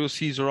territorial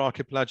seas or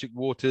archipelagic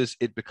waters,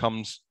 it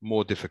becomes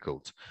more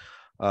difficult.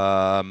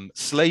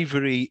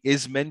 Slavery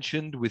is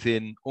mentioned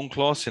within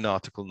UNCLOS in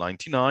Article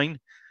 99,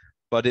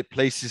 but it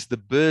places the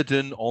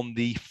burden on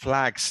the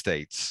flag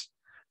states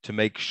to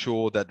make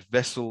sure that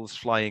vessels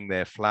flying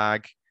their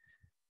flag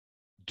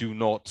do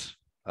not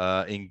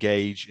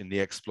engage in the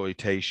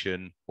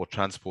exploitation or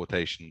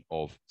transportation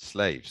of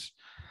slaves.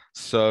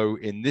 So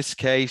in this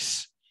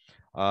case,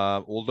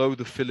 although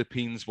the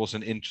Philippines was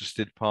an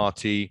interested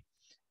party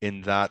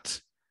in that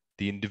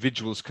the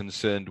individuals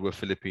concerned were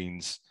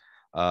Philippines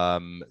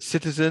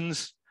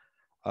citizens,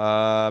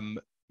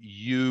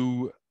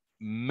 you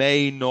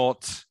may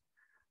not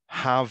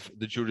have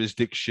the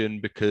jurisdiction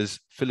because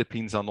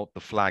Philippines are not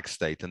the flag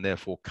state and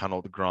therefore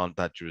cannot grant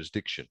that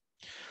jurisdiction.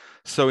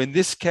 So in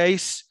this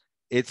case,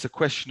 it's a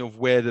question of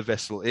where the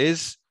vessel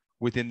is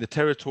within the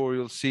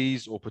territorial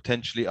seas or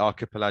potentially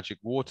archipelagic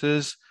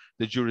waters.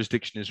 The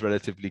jurisdiction is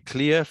relatively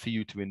clear for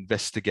you to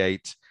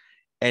investigate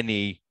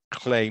any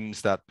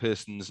claims that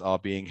persons are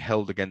being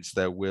held against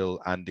their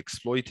will and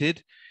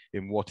exploited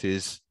in what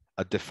is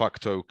a de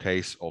facto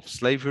case of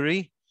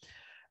slavery.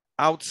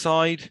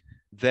 Outside,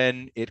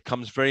 then it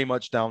comes very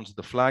much down to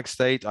the flag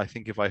state. I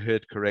think if I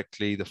heard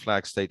correctly, the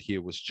flag state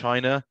here was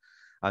China,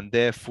 and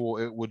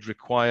therefore it would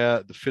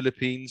require the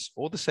Philippines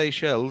or the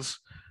Seychelles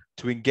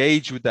to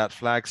engage with that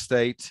flag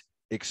state,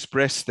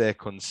 express their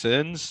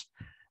concerns,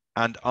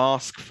 and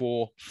ask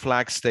for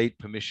flag state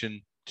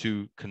permission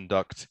to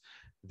conduct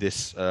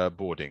this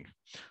boarding.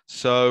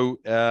 So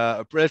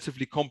a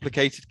relatively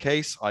complicated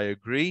case, I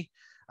agree,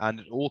 and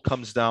it all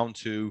comes down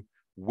to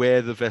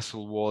where the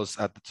vessel was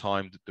at the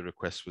time that the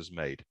request was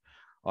made.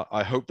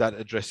 I hope that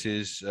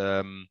addresses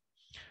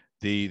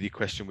the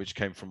question which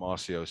came from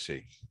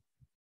RCOC.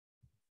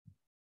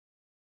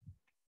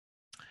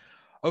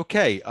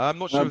 Okay, I'm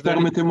not sure.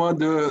 Permettez-moi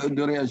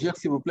de réagir,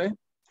 s'il vous plaît.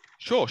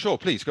 Sure,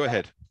 please, go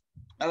ahead.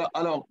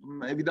 Alors,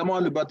 évidemment,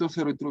 le bateau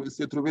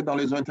s'est trouvé dans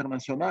les eaux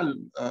internationales,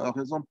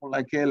 raison pour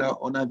laquelle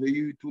on avait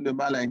eu tout le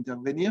mal à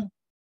intervenir.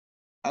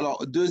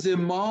 Alors,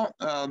 deuxièmement,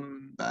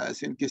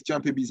 c'est une question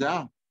un peu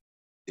bizarre.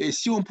 Et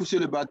si on poussait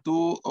le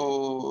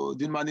bateau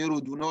d'une manière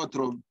ou d'une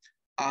autre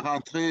à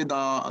rentrer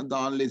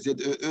dans les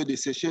ZEE des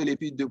Seychelles et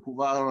puis de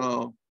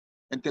pouvoir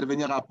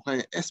intervenir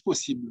après, est-ce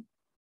possible?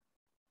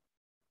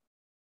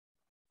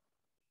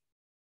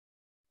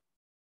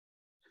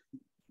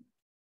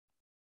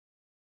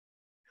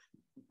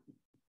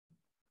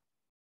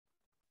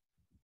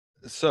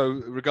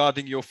 So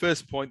regarding your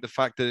first point, the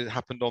fact that it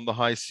happened on the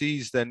high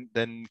seas,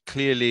 then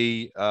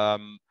clearly,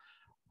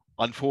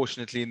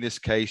 unfortunately, in this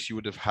case, you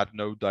would have had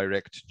no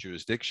direct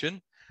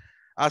jurisdiction.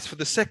 As for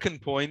the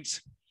second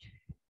point,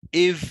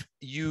 if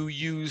you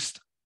used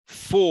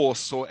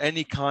force or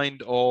any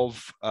kind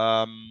of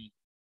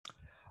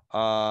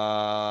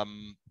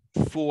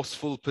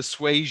forceful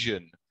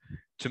persuasion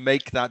to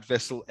make that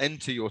vessel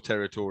enter your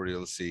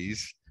territorial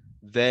seas,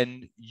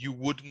 then you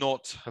would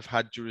not have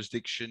had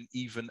jurisdiction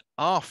even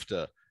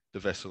after the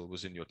vessel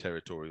was in your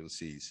territorial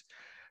seas,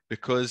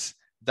 because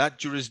that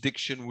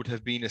jurisdiction would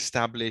have been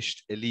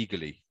established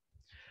illegally.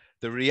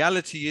 The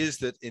reality is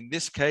that in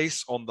this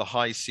case, on the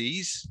high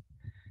seas,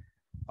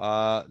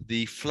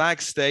 the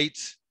flag state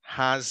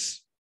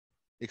has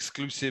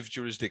exclusive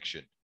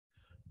jurisdiction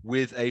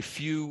with a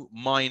few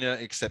minor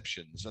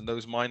exceptions. And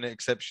those minor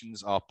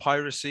exceptions are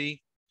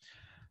piracy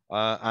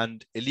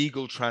and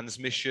illegal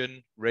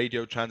transmission,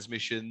 radio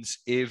transmissions,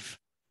 if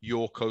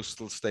your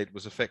coastal state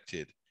was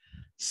affected.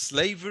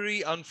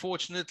 Slavery,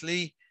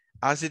 unfortunately,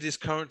 as it is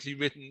currently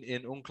written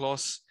in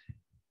UNCLOS,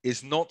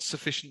 is not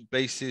sufficient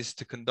basis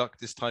to conduct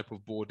this type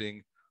of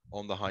boarding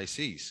on the high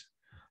seas.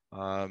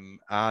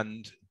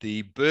 And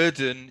the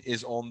burden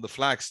is on the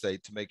flag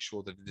state to make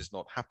sure that it is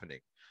not happening.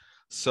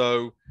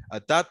 So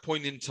at that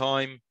point in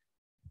time,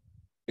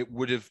 it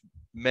would have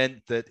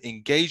meant that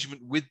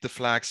engagement with the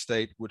flag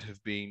state would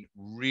have been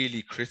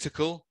really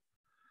critical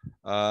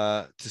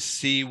to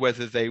see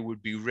whether they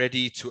would be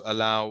ready to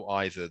allow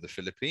either the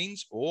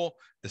Philippines or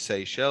the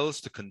Seychelles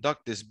to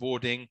conduct this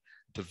boarding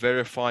to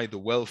verify the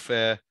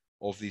welfare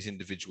of these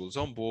individuals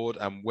on board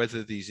and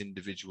whether these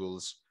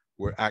individuals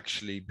were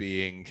actually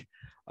being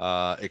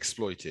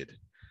exploited.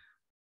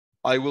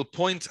 I will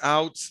point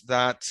out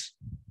that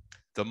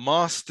the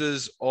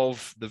masters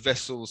of the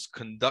vessels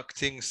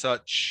conducting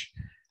such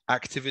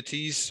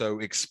activities, so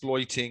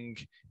exploiting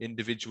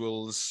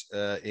individuals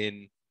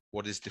in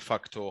what is de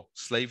facto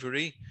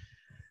slavery,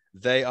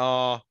 they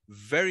are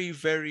very,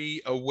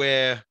 very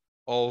aware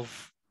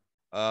of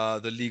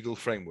the legal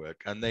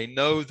framework. And they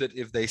know that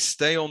if they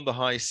stay on the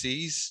high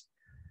seas,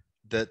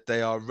 that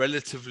they are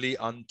relatively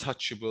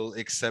untouchable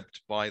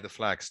except by the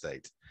flag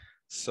state.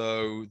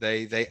 So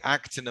they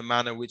act in a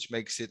manner which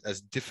makes it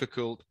as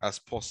difficult as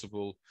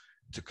possible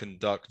to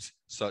conduct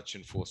such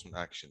enforcement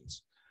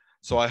actions.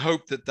 So I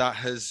hope that that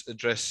has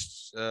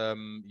addressed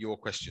your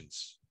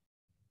questions.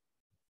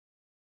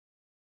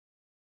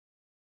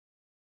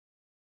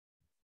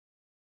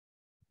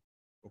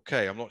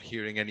 Okay, I'm not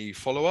hearing any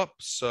follow-up,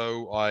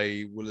 so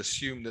I will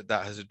assume that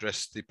that has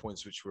addressed the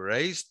points which were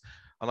raised.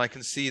 And I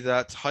can see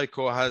that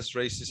Heiko has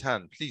raised his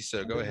hand. Please,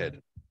 sir, go ahead.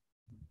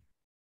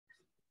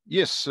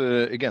 Yes,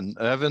 again,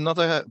 I have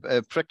another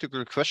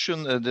practical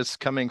question that's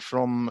coming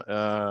from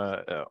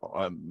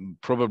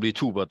probably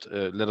two, but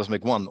let us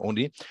make one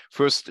only.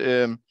 First,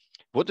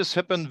 what has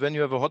happened when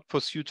you have a hot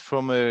pursuit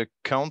from a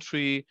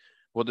country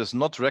what is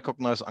not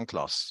recognized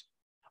UNCLOS,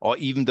 or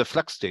even the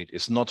flag state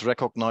is not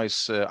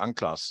recognized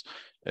UNCLOS,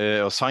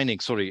 or signing,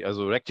 sorry, as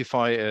a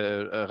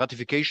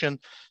ratification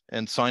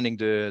and signing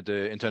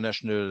the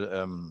international,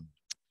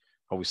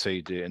 how we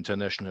say, the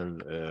international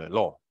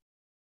law?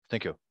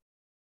 Thank you.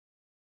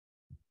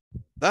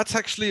 That's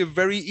actually a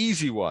very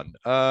easy one.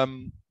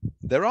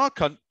 There are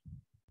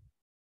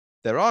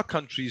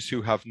countries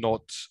who have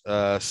not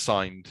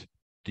signed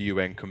the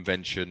UN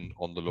Convention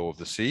on the Law of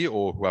the Sea,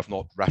 or who have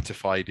not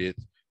ratified it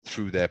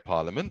through their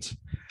parliament.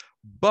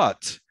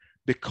 But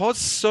because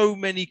so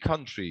many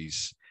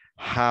countries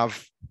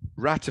have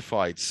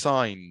ratified,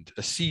 signed,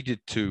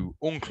 acceded to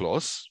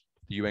UNCLOS,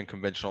 the UN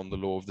Convention on the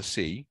Law of the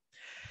Sea,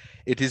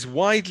 it is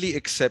widely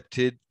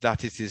accepted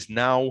that it is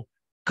now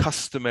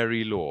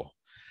customary law.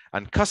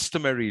 And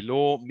customary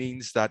law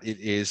means that it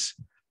is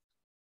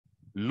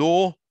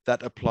law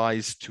that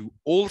applies to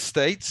all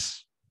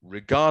states,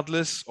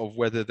 regardless of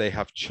whether they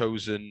have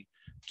chosen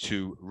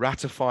to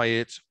ratify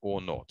it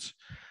or not.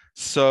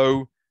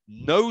 So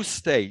no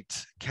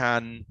state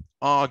can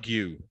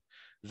argue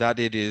that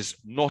it is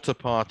not a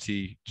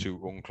party to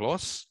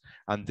UNCLOS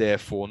and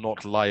therefore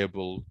not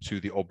liable to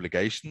the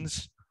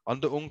obligations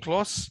under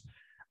UNCLOS.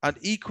 And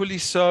equally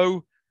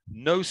so,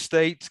 no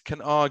state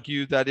can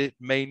argue that it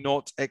may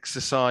not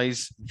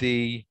exercise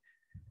the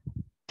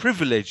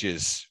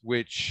privileges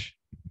which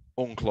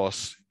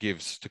UNCLOS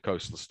gives to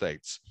coastal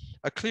states.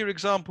 A clear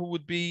example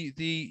would be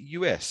the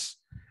US.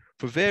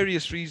 For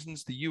various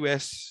reasons, the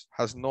US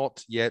has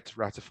not yet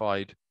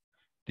ratified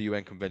the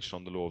UN Convention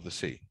on the Law of the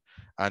Sea.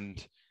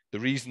 And the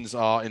reasons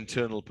are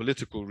internal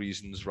political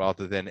reasons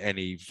rather than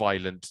any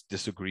violent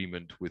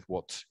disagreement with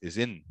what is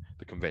in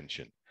the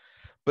convention.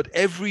 But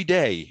every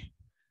day,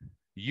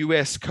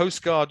 US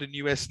Coast Guard and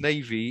US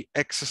Navy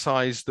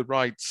exercise the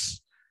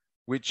rights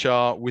which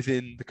are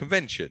within the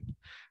convention.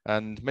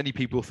 And many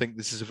people think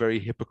this is a very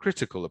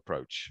hypocritical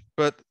approach.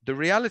 But the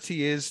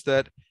reality is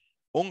that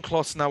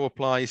UNCLOS now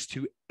applies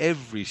to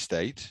every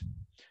state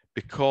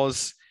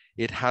because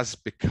it has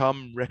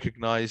become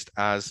recognized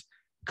as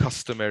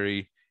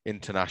customary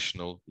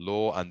international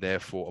law and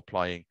therefore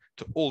applying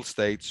to all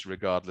states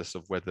regardless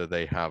of whether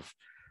they have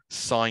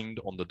signed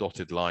on the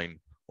dotted line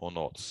or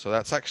not. So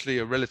that's actually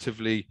a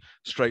relatively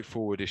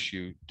straightforward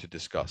issue to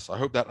discuss. I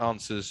hope that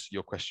answers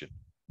your question.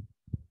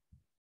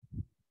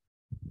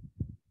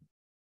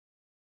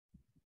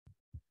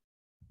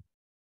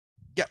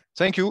 Yeah,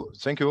 Thank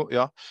you.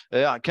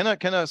 Yeah.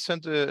 Can I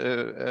send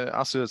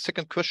ask a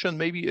second question?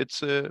 Maybe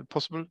it's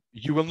possible.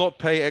 You will not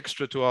pay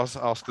extra to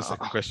ask the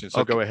second question.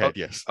 So okay. Go ahead.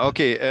 Yes.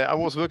 Okay. I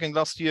was working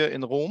last year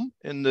in Rome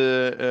in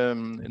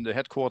the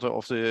headquarters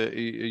of the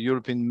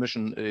European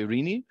Mission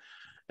IRINI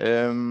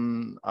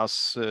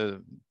as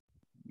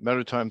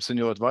maritime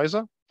senior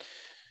advisor.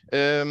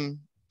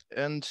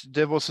 And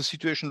there was a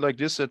situation like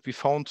this that we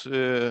found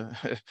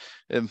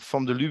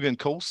from the Libyan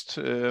coast,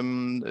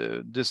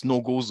 this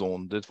no-go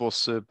zone that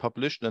was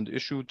published and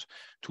issued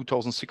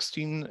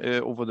 2016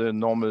 over the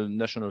normal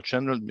national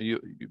channel.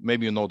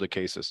 Maybe you know the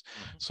cases.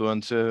 Mm-hmm. So,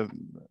 and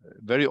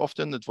very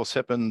often it was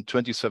happened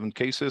 27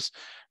 cases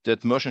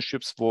that merchant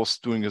ships was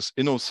doing this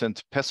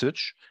innocent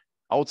passage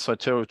outside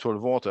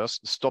territorial waters,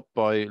 stopped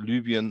by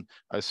Libyan,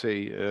 I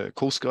say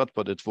Coast Guard,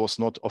 but it was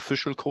not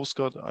official Coast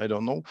Guard, I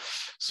don't know.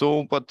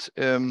 So, but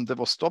they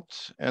was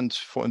stopped and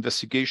for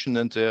investigation,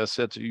 and they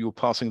said you're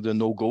passing the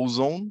no-go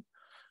zone,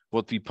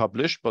 what we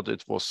published, but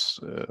it was,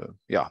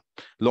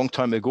 long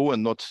time ago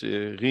and not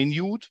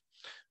renewed.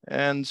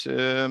 And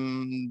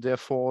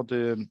therefore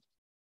the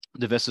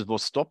vessel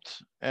was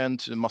stopped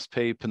and must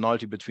pay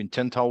penalty between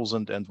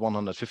 $10,000 and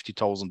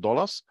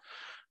 $150,000.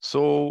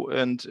 So,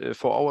 and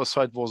for our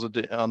side was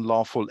an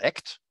unlawful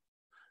act,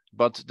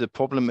 but the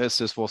problem is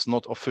this was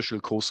not official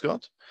Coast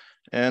Guard.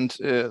 And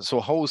so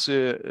how is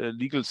the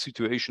legal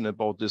situation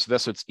about these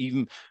vessels?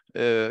 Even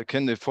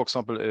can they, for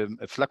example,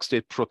 a flag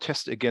state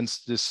protest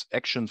against this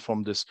action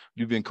from this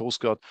Libyan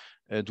Coast Guard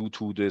due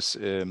to this,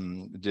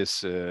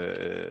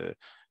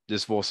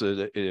 this was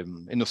an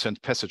innocent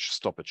passage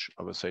stoppage,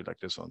 I would say like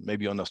this one.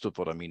 Maybe you understood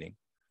what I'm meaning.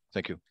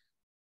 Thank you.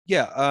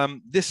 Yeah,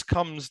 this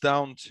comes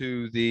down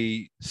to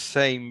the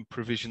same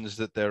provisions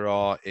that there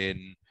are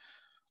in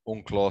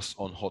UNCLOS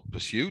on hot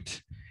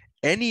pursuit.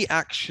 Any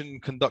action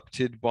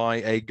conducted by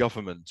a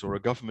government or a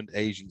government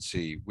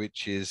agency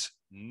which is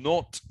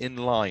not in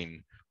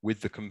line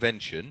with the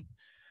convention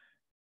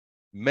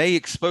may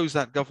expose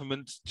that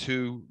government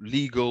to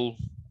legal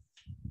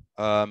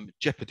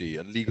jeopardy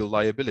and legal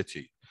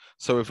liability.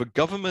 So if a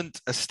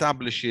government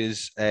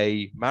establishes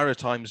a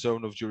maritime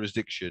zone of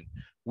jurisdiction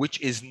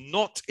which is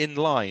not in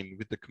line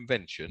with the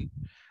convention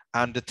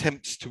and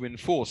attempts to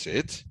enforce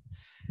it,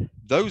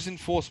 those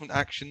enforcement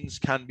actions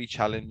can be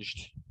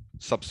challenged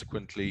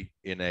subsequently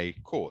in a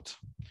court.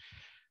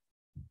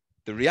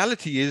 The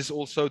reality is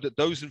also that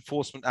those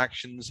enforcement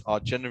actions are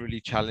generally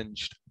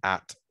challenged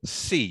at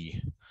sea.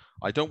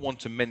 I don't want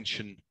to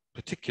mention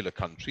particular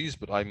countries,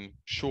 but I'm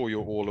sure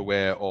you're all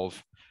aware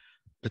of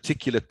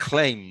particular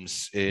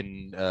claims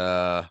in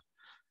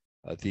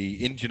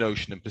the Indian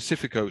Ocean and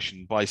Pacific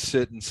Ocean by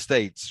certain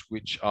states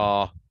which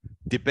are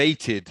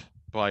debated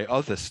by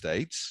other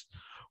states.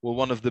 Well,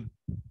 one of the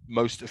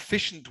most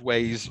efficient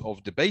ways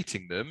of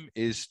debating them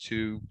is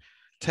to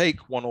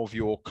take one of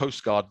your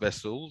Coast Guard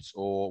vessels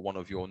or one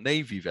of your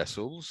Navy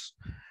vessels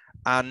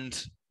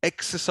and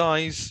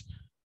exercise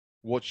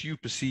what you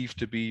perceive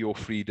to be your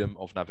freedom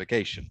of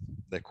navigation.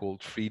 They're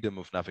called freedom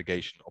of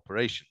navigation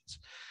operations.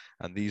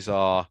 And these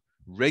are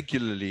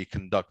regularly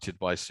conducted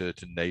by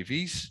certain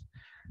navies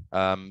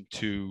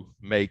to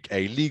make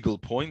a legal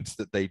point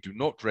that they do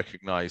not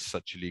recognize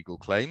such illegal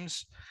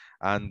claims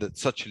and that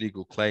such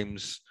illegal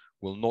claims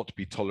will not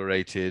be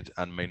tolerated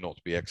and may not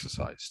be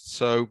exercised.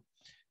 So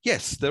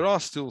yes, there are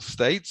still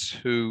states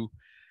who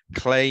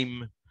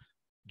claim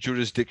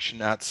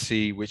jurisdiction at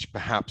sea, which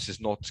perhaps is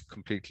not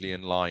completely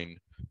in line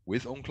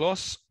with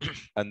UNCLOS.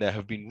 And there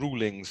have been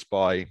rulings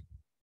by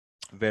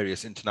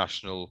various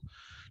international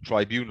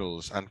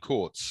tribunals and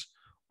courts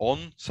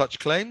on such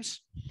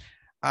claims.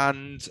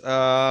 And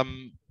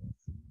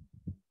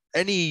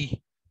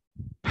any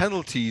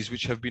penalties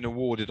which have been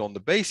awarded on the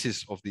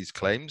basis of these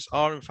claims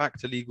are in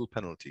fact illegal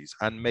penalties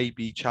and may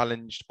be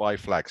challenged by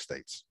flag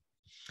states.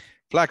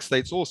 Flag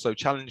states also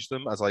challenge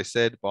them, as I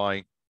said,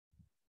 by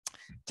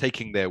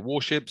taking their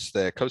warships,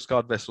 their Coast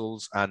Guard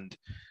vessels, and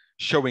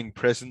showing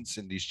presence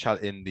in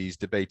these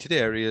debated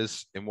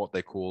areas in what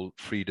they call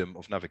freedom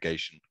of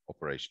navigation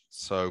operations.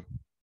 So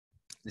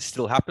this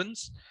still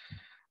happens.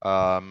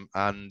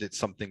 And it's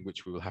something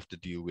which we will have to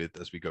deal with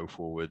as we go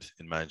forward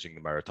in managing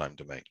the maritime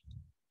domain.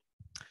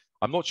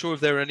 I'm not sure if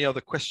there are any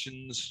other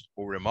questions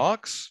or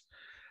remarks.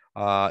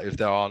 If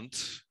there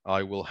aren't,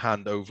 I will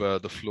hand over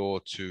the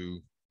floor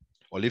to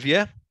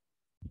Olivier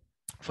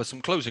for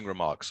some closing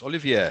remarks.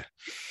 Olivier,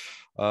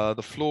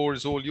 the floor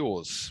is all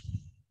yours.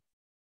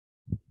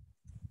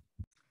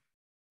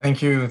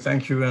 Thank you,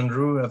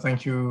 Andrew.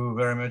 Thank you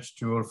very much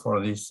to all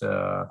for this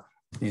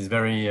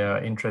very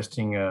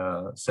interesting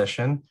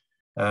session.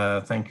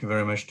 Thank you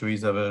very much to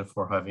Isabel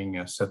for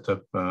having set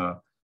up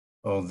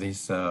all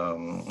this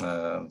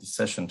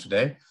session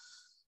today.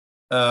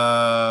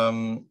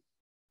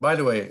 By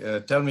the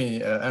way, tell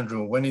me,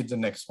 Andrew, when is the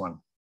next one?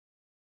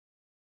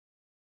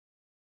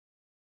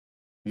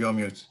 You're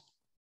mute.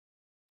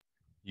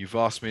 You've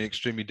asked me an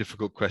extremely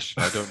difficult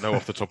question. I don't know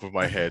off the top of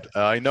my head.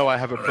 I know I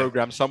have a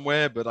program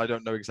somewhere, but I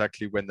don't know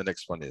exactly when the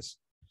next one is.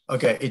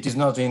 Okay, it is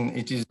not in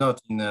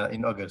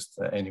in August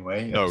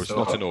anyway. No, it's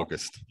not in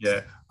August.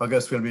 Yeah,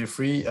 August will be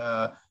free.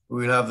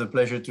 we'll have the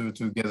pleasure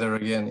to gather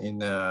again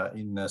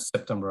in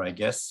September, I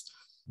guess.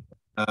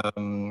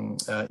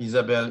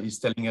 Isabel is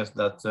telling us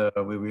that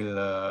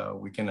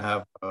we can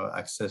have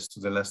access to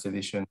the last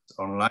edition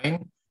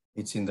online.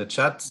 It's in the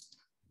chat.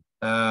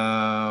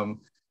 I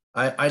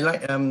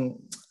like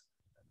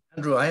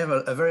Andrew. I have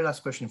a very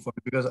last question for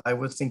you, because I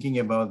was thinking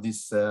about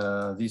these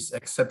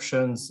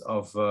exceptions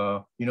of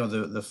you know,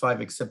 the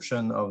 5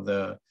 exceptions of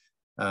the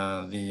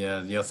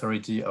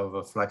authority of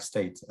a flag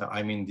state.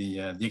 I mean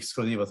the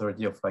exclusive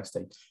authority of flag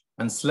state,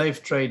 and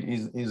slave trade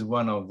is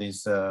one of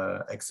these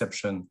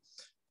exceptions.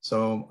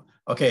 So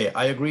okay,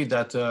 I agree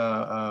that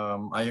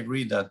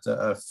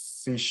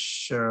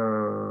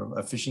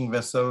a fishing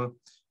vessel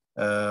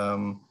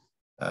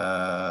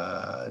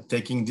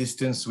taking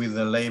distance with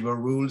the labor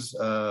rules,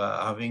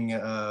 having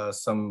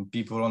some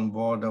people on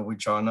board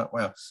which are not,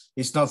 well,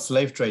 it's not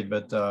slave trade,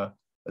 but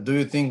do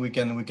you think we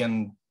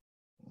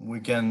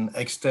can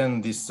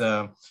extend this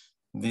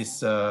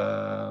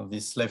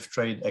slave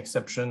trade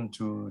exception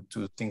to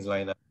things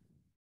like that?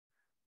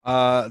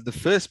 The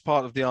first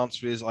part of the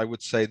answer is, I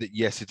would say that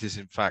yes, it is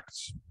in fact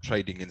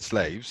trading in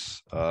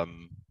slaves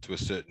to a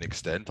certain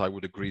extent. I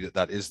would agree that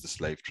that is the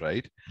slave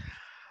trade.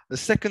 The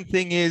second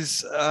thing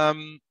is,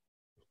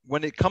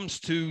 when it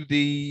comes to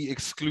the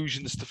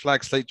exclusions to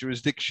flag state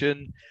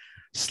jurisdiction,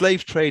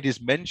 slave trade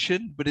is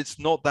mentioned, but it's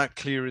not that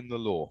clear in the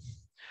law.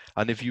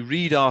 And if you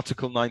read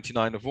Article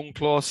 99 of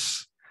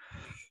UNCLOS,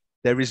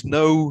 there is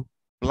no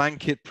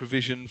blanket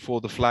provision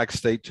for the flag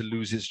state to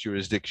lose its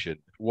jurisdiction.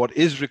 What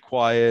is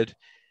required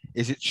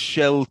is it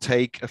shall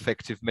take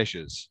effective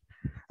measures.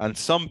 And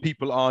some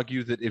people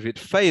argue that if it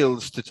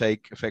fails to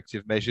take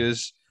effective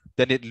measures,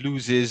 then it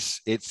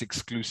loses its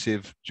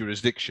exclusive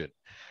jurisdiction.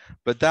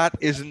 But that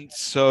isn't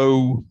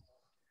so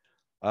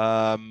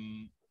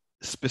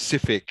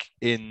specific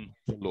in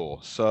the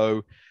law.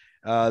 So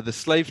the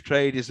slave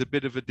trade is a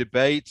bit of a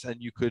debate,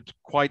 and you could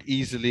quite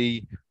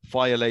easily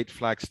violate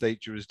flag state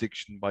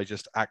jurisdiction by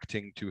just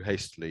acting too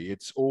hastily.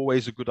 It's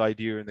always a good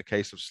idea in the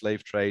case of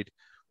slave trade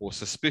or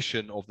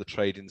suspicion of the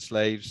trade in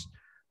slaves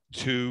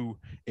to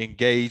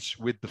engage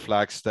with the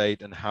flag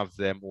state and have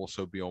them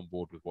also be on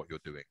board with what you're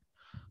doing.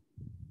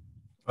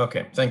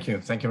 Okay, thank you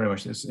very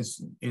much. This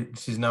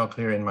is now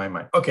clear in my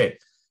mind. Okay,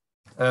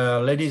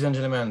 ladies and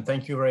gentlemen,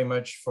 thank you very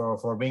much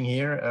for being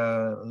here.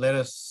 Let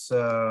us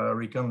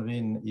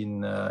reconvene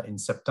in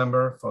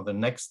September for the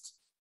next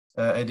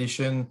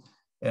edition,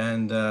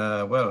 and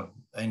well,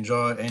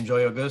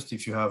 enjoy August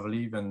if you have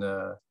leave, and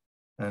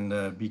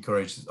be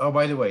courageous. Oh,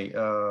 by the way,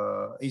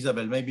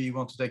 Isabel, maybe you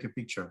want to take a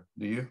picture,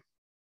 do you?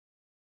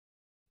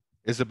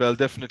 Isabel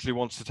definitely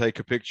wants to take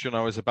a picture, and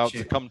I was about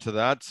to come to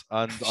that,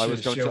 and I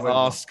was going to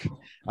ask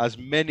as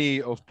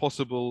many as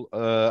possible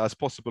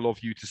of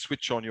you to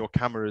switch on your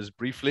cameras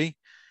briefly,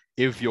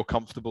 if you're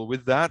comfortable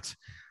with that,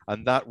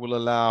 and that will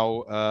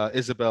allow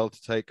Isabel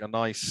to take a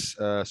nice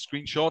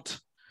screenshot,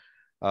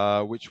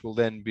 which will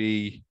then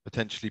be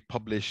potentially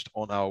published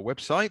on our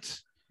website.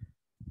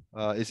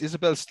 Is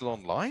Isabel still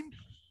online?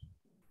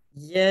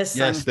 Yes.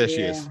 Yes, there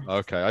she is.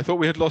 Okay, I thought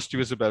we had lost you,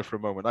 Isabel, for a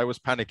moment. I was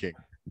panicking.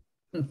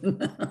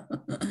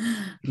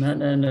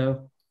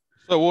 No.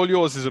 So all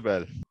yours,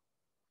 Isabel.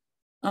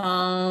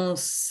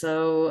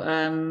 So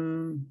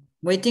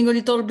waiting a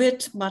little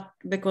bit, but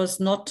because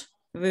not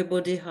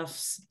everybody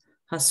has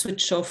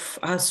switched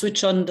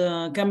on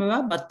the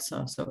camera, but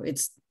so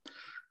it's,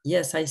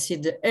 yes, I see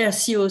the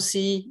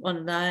RCOC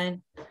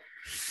online,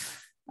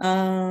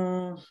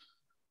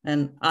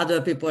 and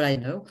other people I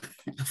know,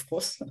 of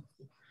course.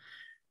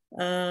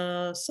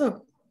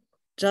 So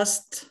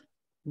just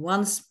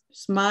one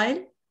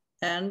smile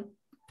and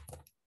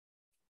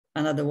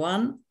another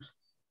one.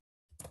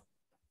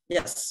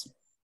 Yes.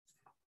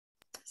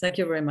 Thank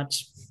you very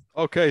much.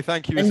 Okay,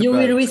 thank you, and Isabel. You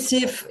will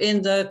receive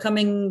in the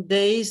coming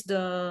days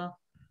the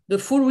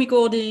full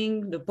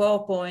recording, the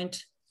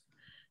PowerPoint,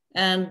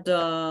 and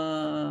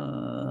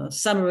the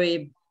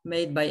summary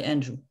made by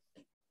Andrew.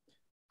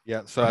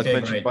 Yeah, so as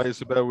mentioned by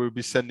Isabel, we'll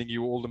be sending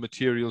you all the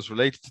materials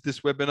related to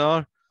this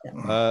webinar.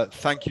 Yeah.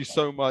 Thank you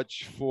so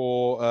much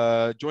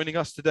for joining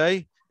us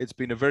today. It's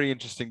been a very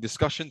interesting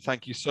discussion.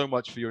 Thank you so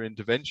much for your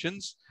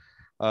interventions.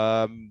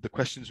 The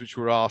questions which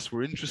were asked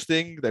were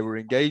interesting. They were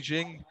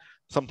engaging,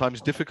 sometimes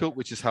difficult,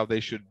 which is how they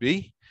should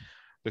be,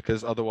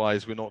 because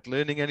otherwise we're not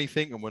learning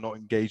anything and we're not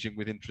engaging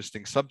with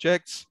interesting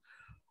subjects.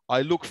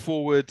 I look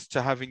forward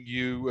to having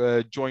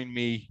you join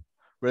me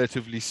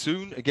relatively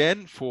soon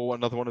again for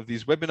another one of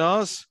these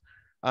webinars.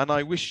 And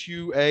I wish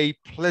you a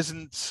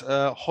pleasant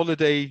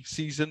holiday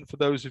season for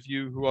those of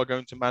you who are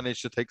going to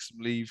manage to take some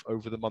leave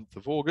over the month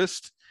of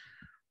August.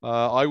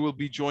 I will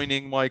be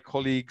joining my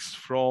colleagues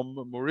from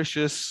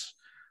Mauritius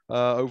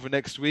over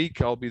next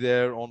week. I'll be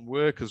there on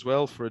work as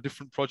well for a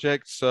different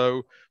project.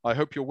 So I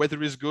hope your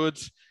weather is good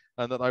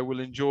and that I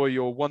will enjoy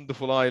your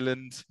wonderful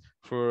island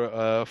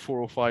for 4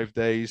 or 5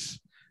 days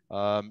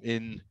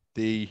in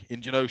the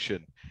Indian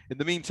Ocean. In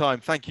the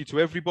meantime, thank you to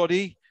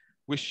everybody.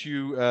 Wish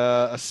you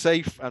a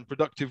safe and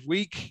productive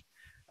week,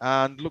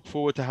 and look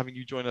forward to having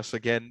you join us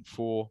again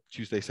for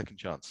Tuesday Second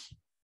Chance.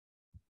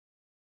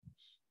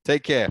 Take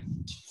Take care.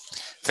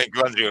 Thank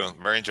you, Andrew.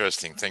 Very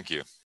interesting. Thank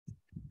you.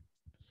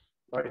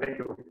 Bye, thank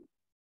you.